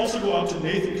 Thanks also go out to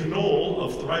Nathan Knoll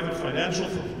of Thrivent Financial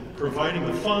for providing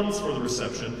the funds for the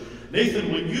reception.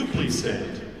 Nathan, will you please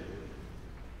stand?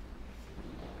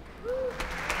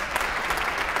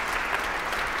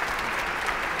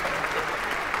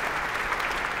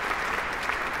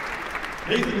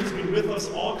 Nathan has been with us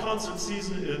all concert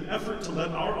season in an effort to let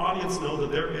our audience know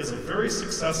that there is a very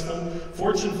successful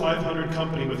Fortune 500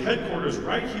 company with headquarters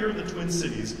right here in the Twin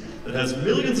Cities that has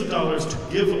millions of dollars to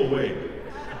give away.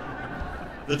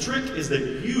 The trick is that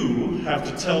you have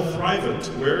to tell Thrivent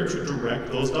where to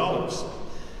direct those dollars.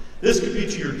 This could be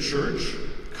to your church,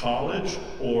 college,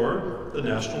 or the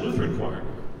National Lutheran Choir.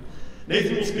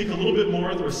 Nathan will speak a little bit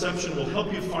more at the reception. Will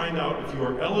help you find out if you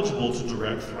are eligible to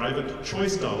direct Thrivent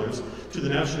choice dollars to the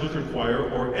National Lutheran Choir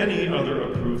or any other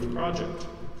approved project.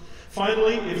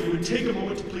 Finally, if you would take a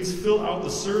moment to please fill out the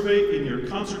survey in your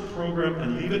concert program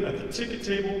and leave it at the ticket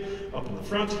table up in the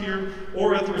front here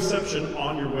or at the reception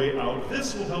on your way out.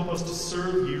 This will help us to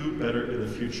serve you better in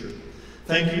the future.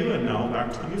 Thank you, and now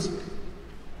back to the music.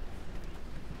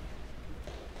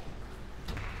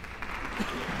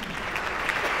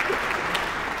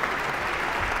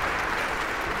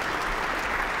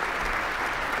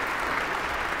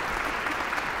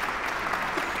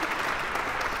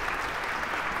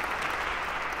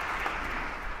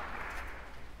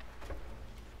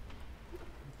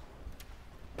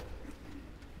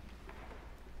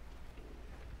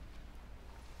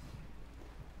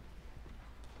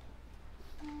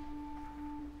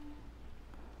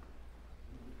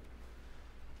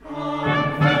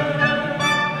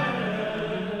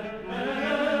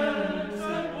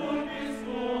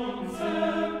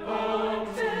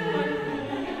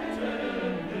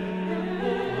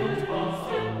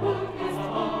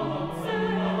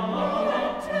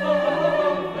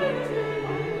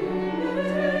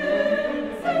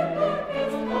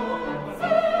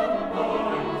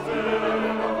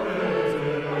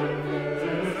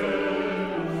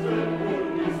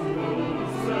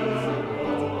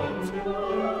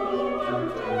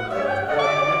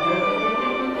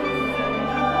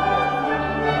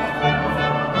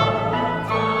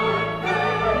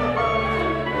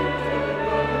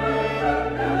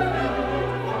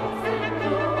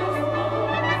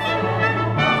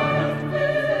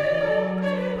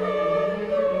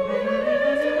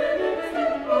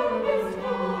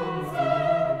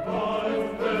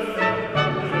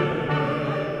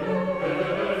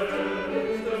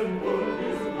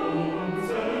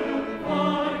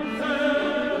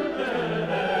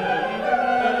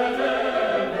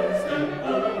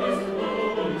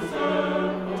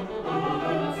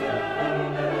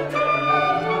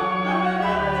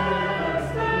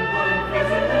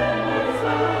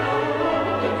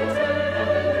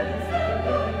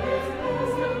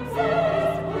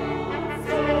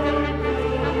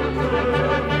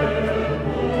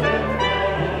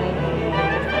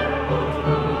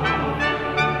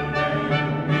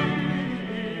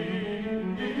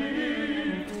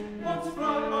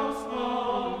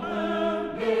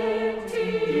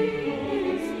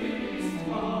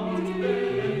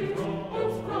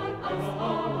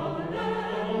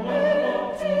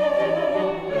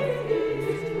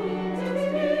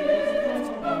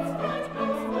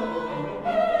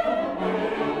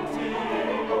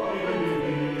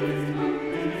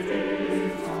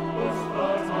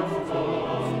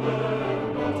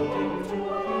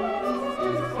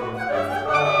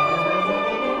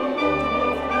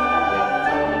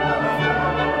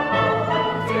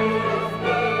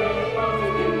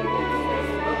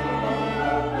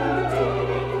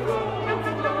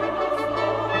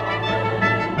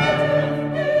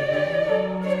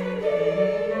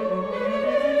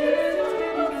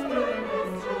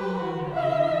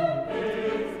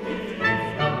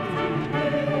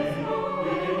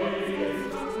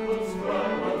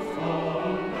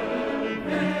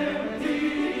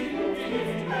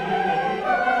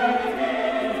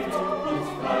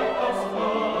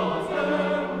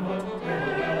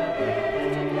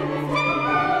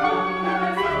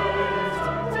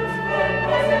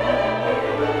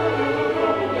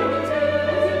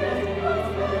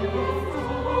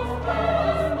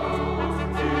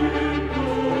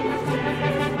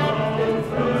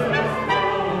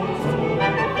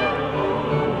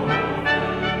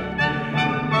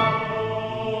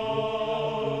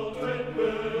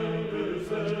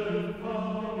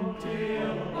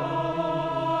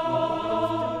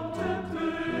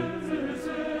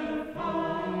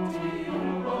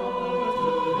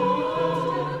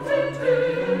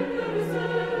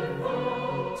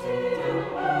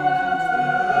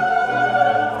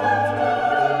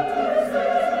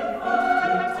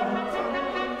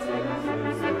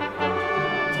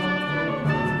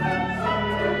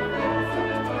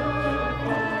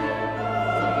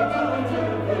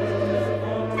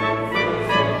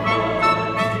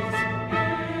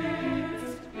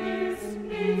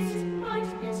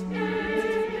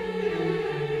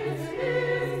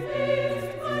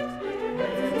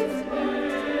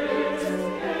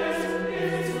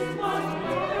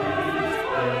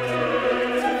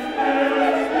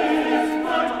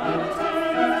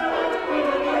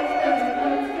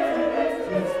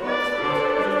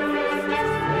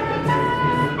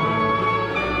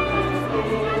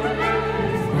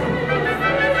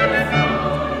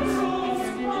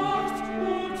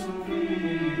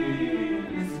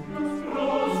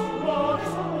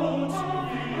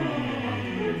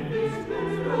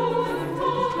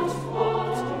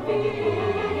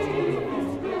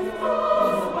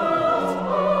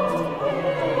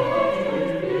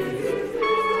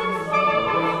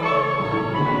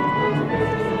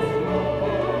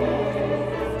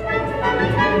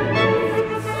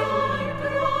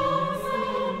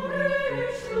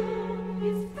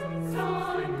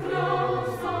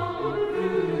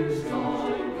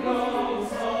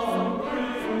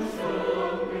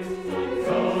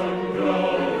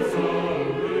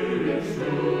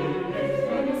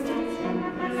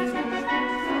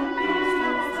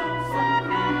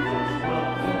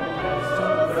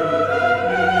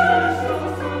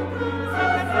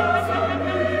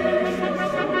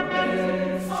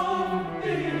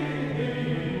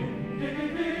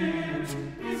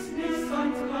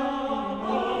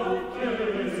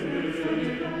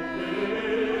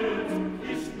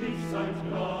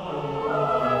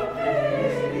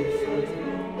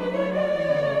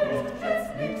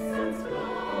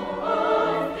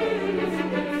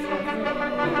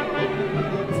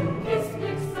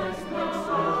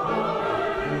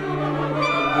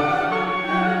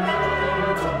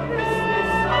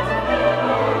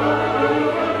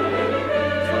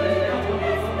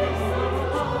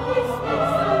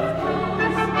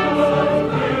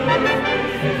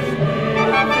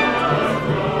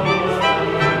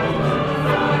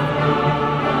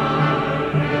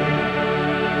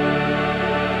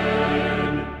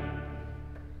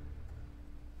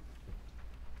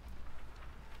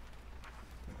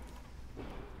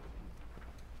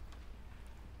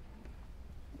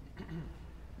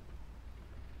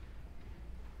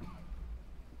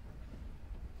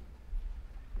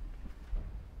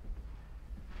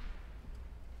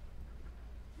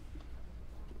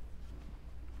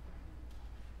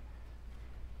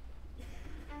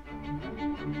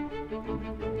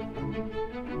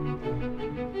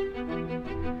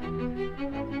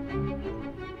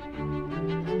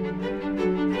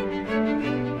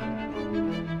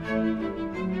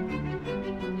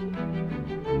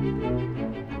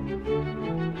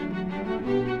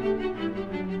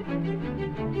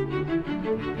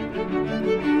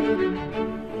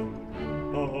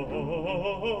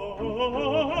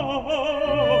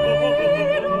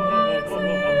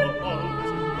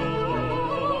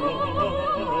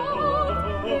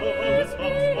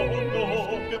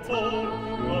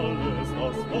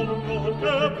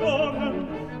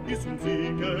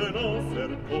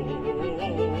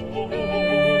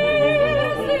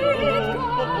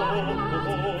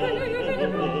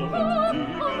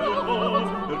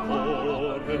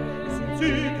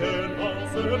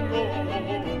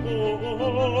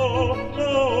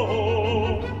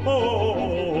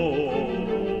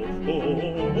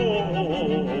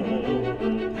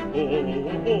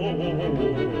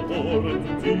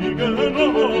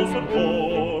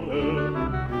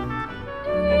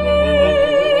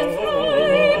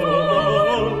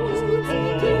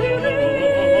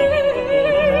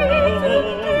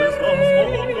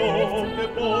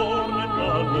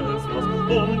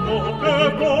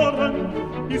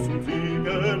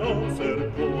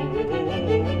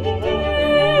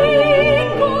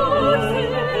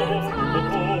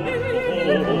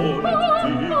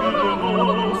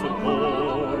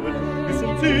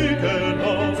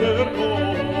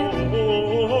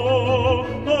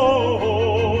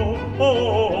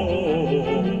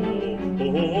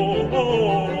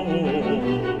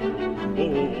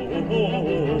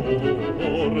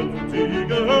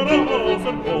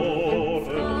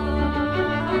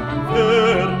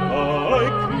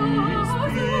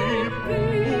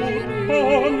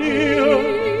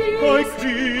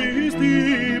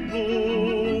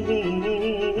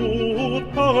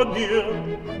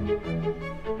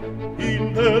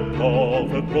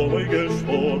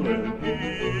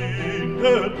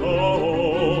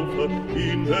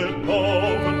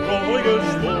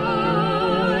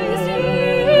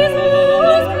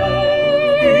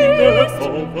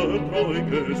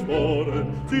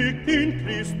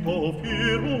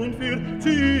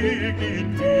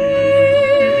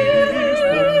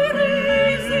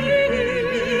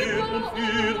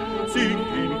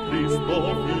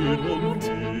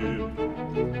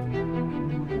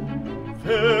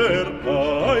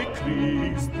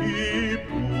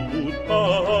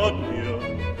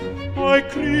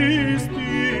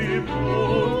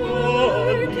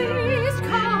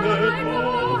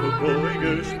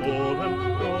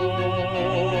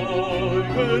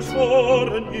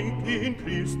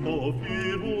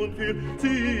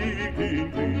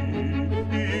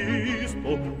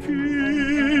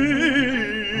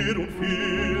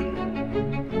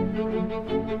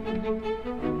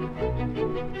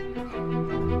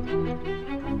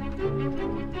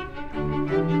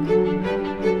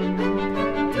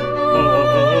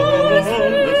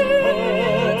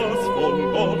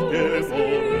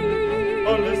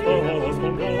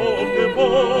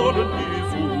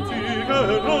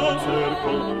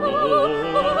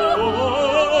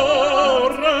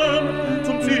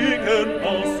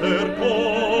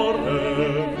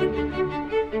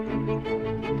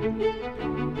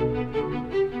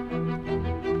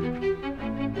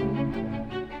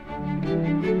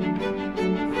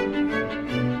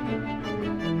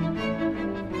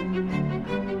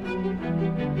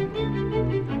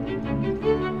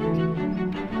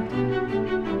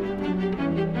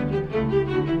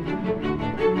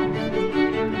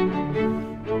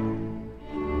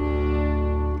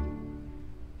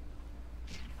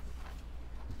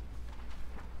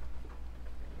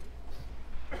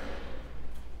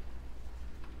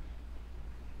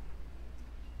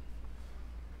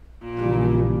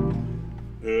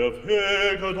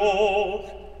 Erwäge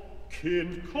doch,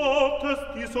 Kind Gottes,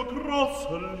 diese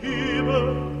große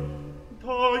Liebe,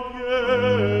 da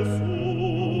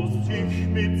Jesus sich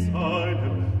mit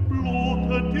seinem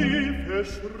Blute dir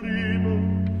verschrieben,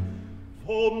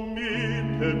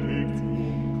 womit dich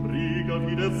zum Krieger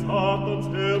wie des Satans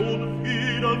Herr und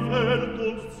wieder Welt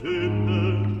und Sünde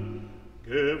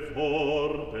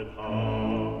geworden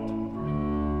hat.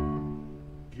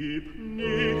 Gib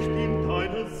nicht in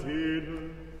deine Seele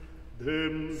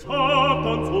dem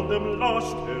Satans und dem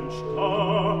Lasten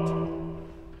statt.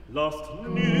 Lasst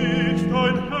nicht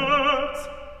dein Herz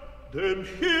dem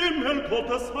Himmel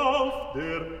Gottes auf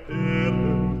der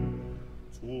Erde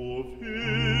zu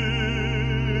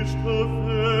wüste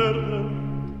werden.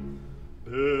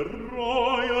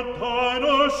 Bereue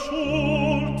deine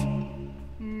Schuld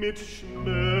mit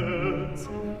Schmerz,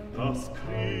 dass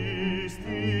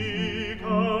Christi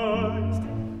Geist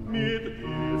mit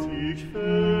dir sich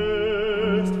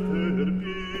fest verbinde,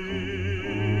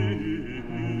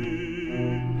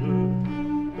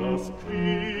 dass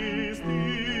Christi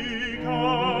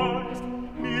Geist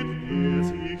mit dir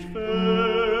sich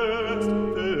fest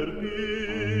verbinde,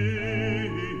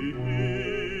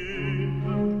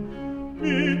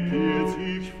 mit dir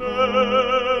sich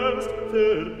fest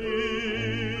verbinde.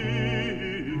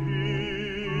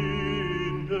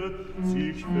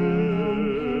 sich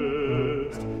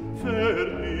fest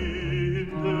verbinde.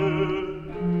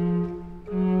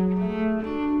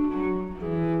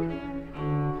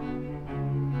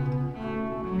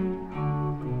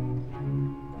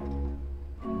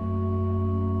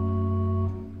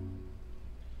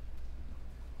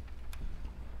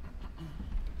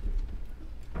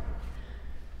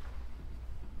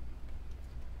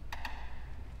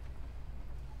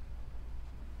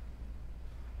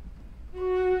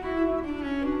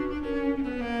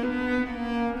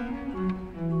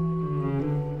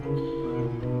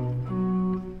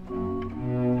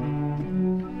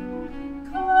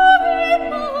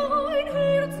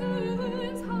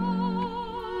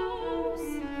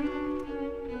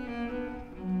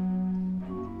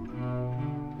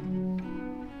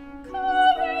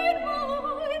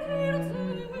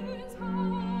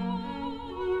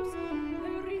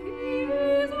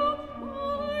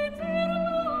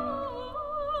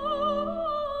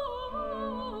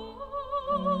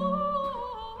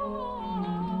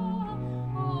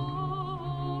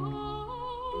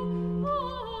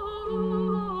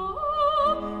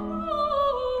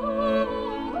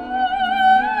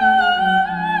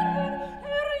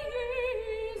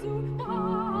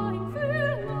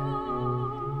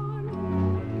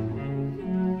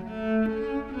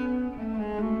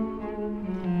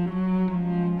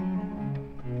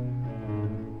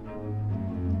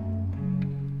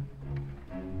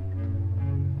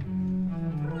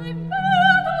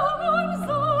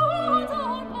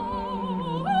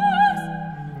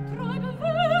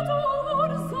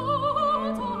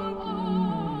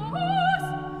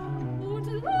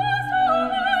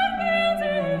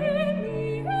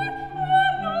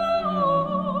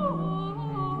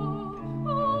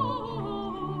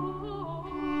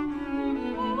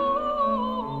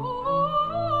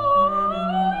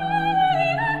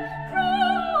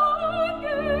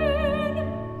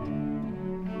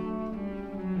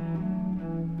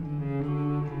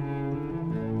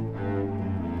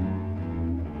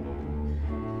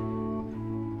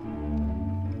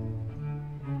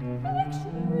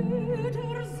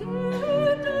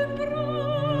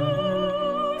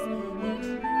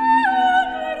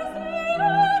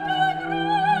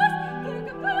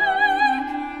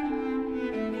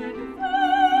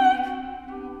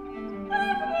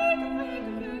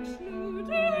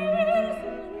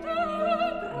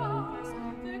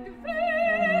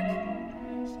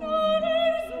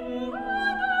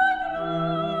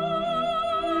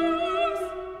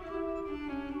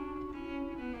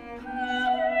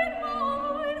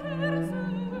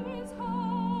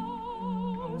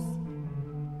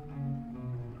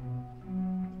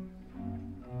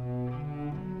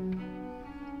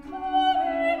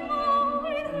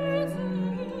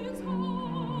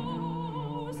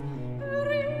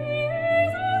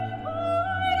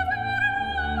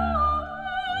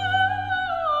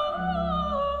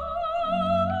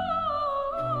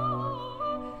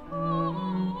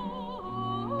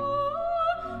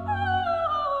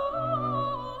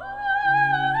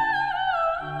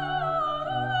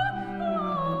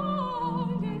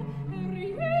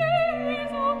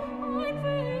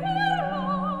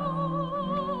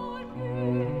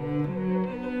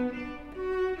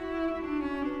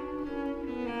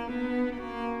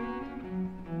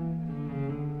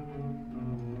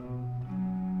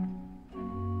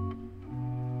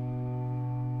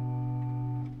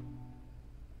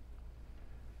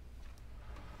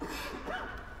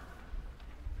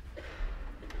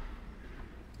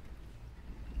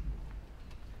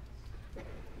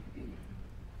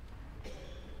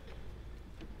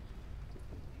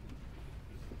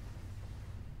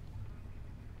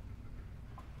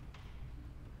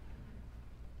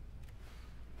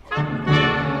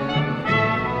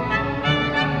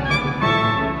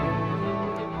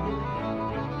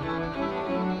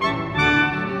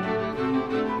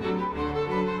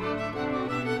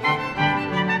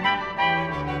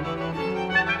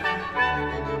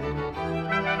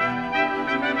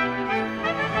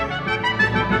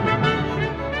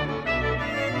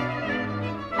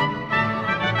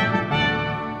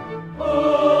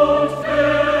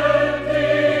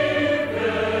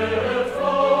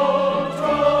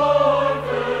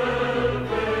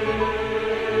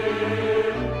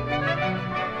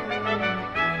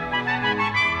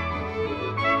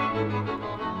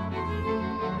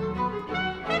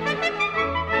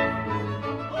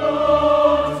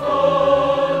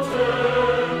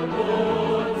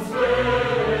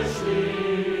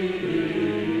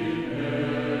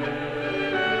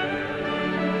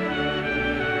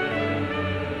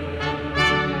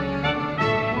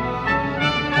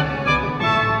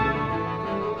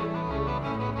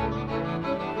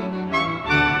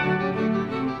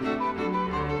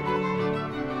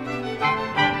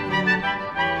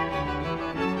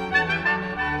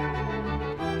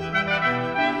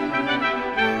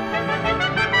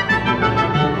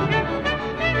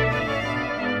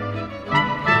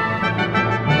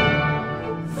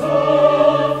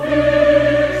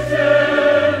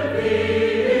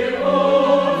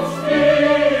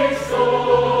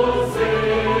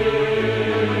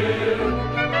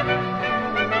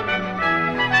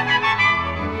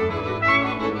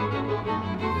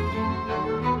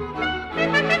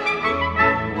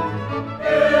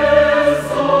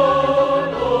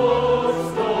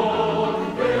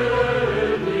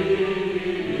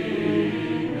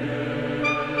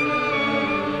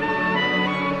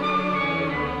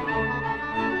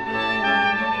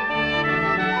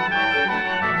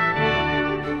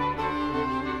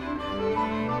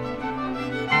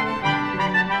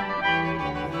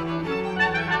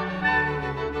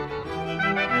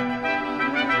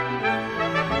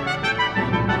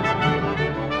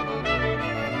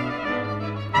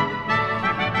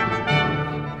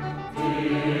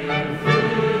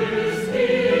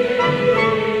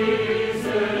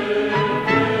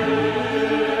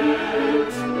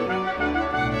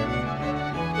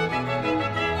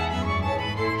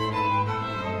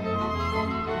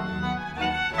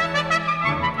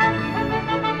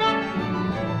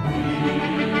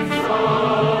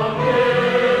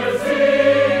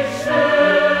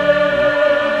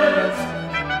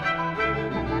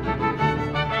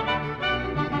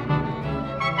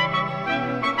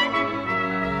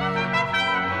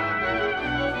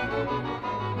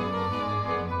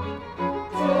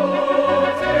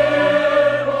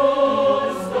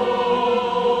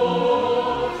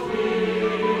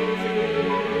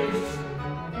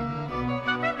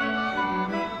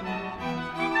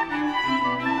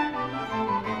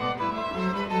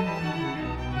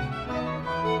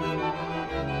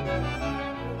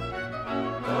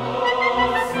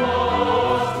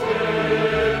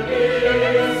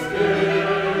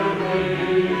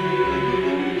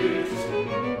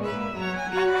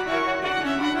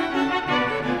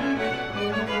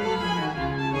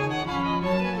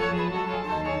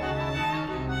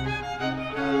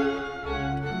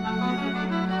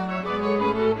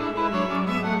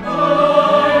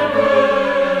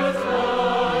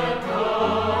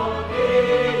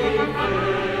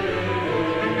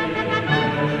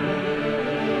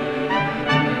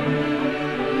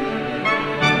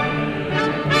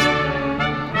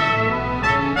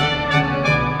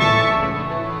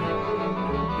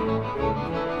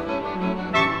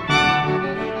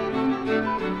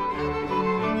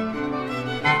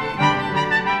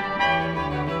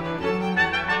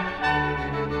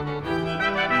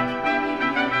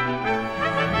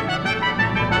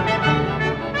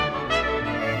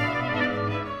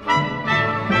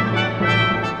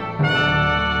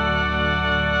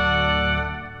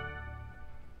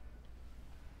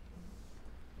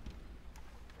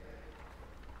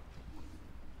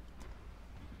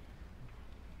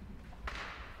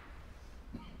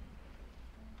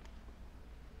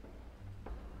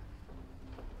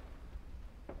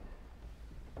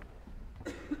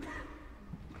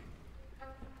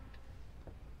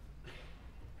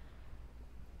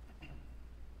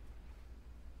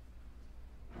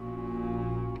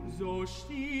 So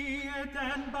stehe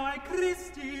denn bei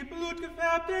Christi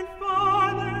blutgefärbten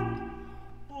Fahnen,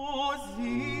 o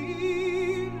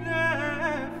Seele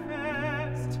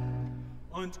fest,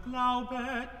 und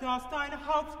glaube, dass dein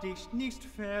Haupt dich nicht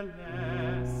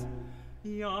verlässt,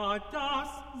 ja, dass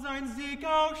sein Sieg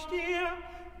auf dir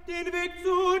den Weg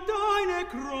zu deiner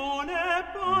Krone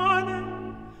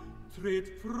bahnen. Tritt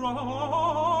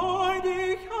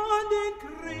freudig an den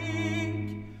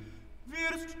Krieg,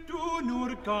 wirst du nur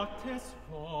Gottes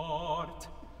Wort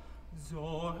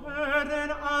so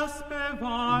hören als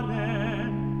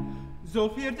bewahren,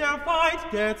 so wird der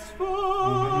Feind gezwungen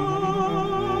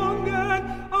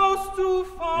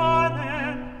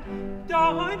auszufahren.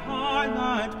 Dein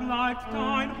Heiland bleibt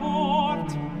dein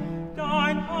Hort,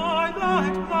 dein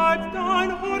Heiland bleibt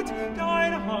dein Hort,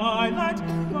 dein Heiland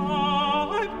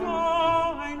bleibt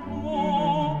dein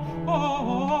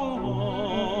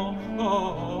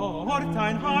Hort,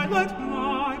 dein Heiland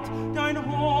bleibt dein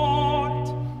Hort.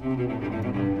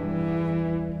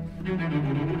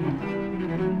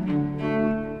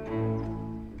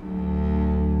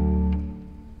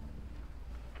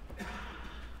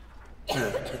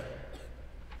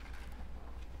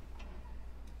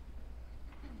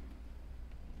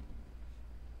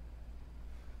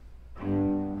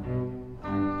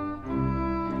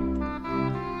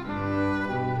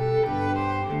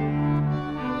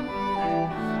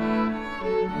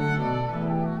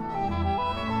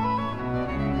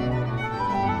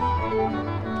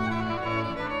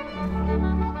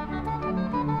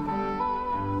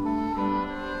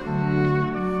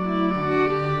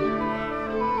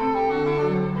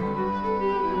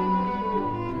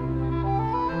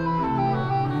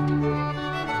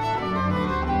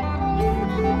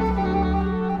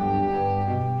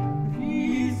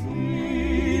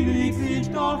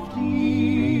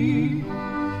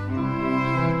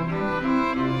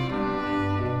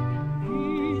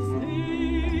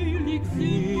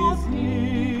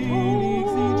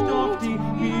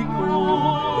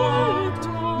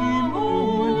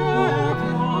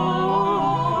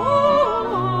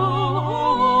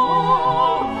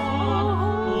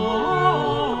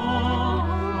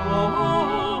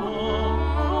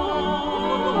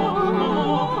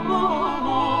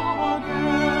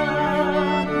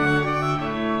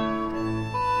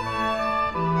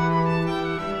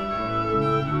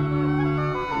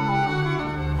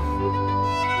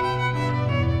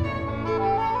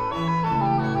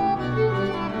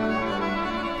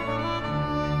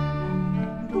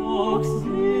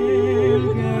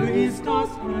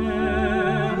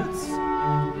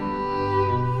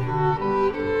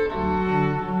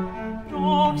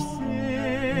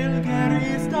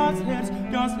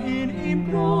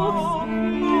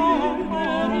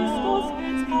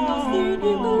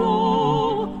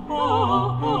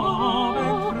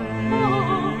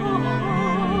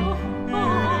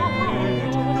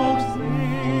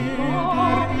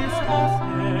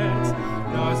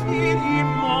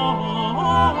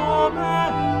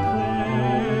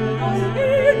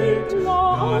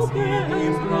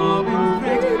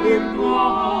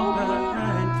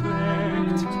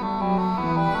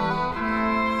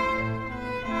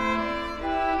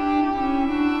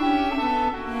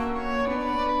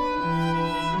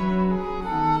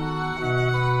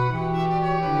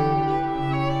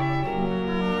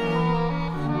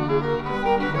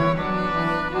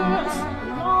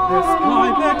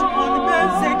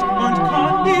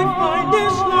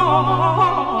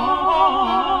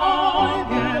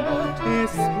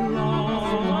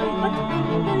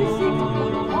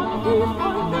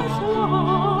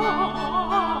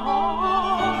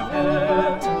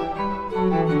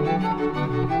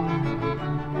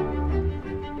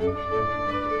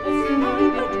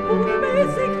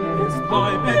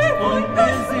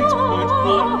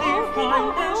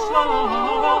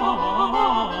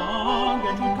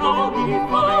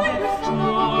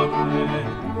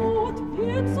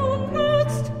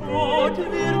 Gott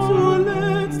wird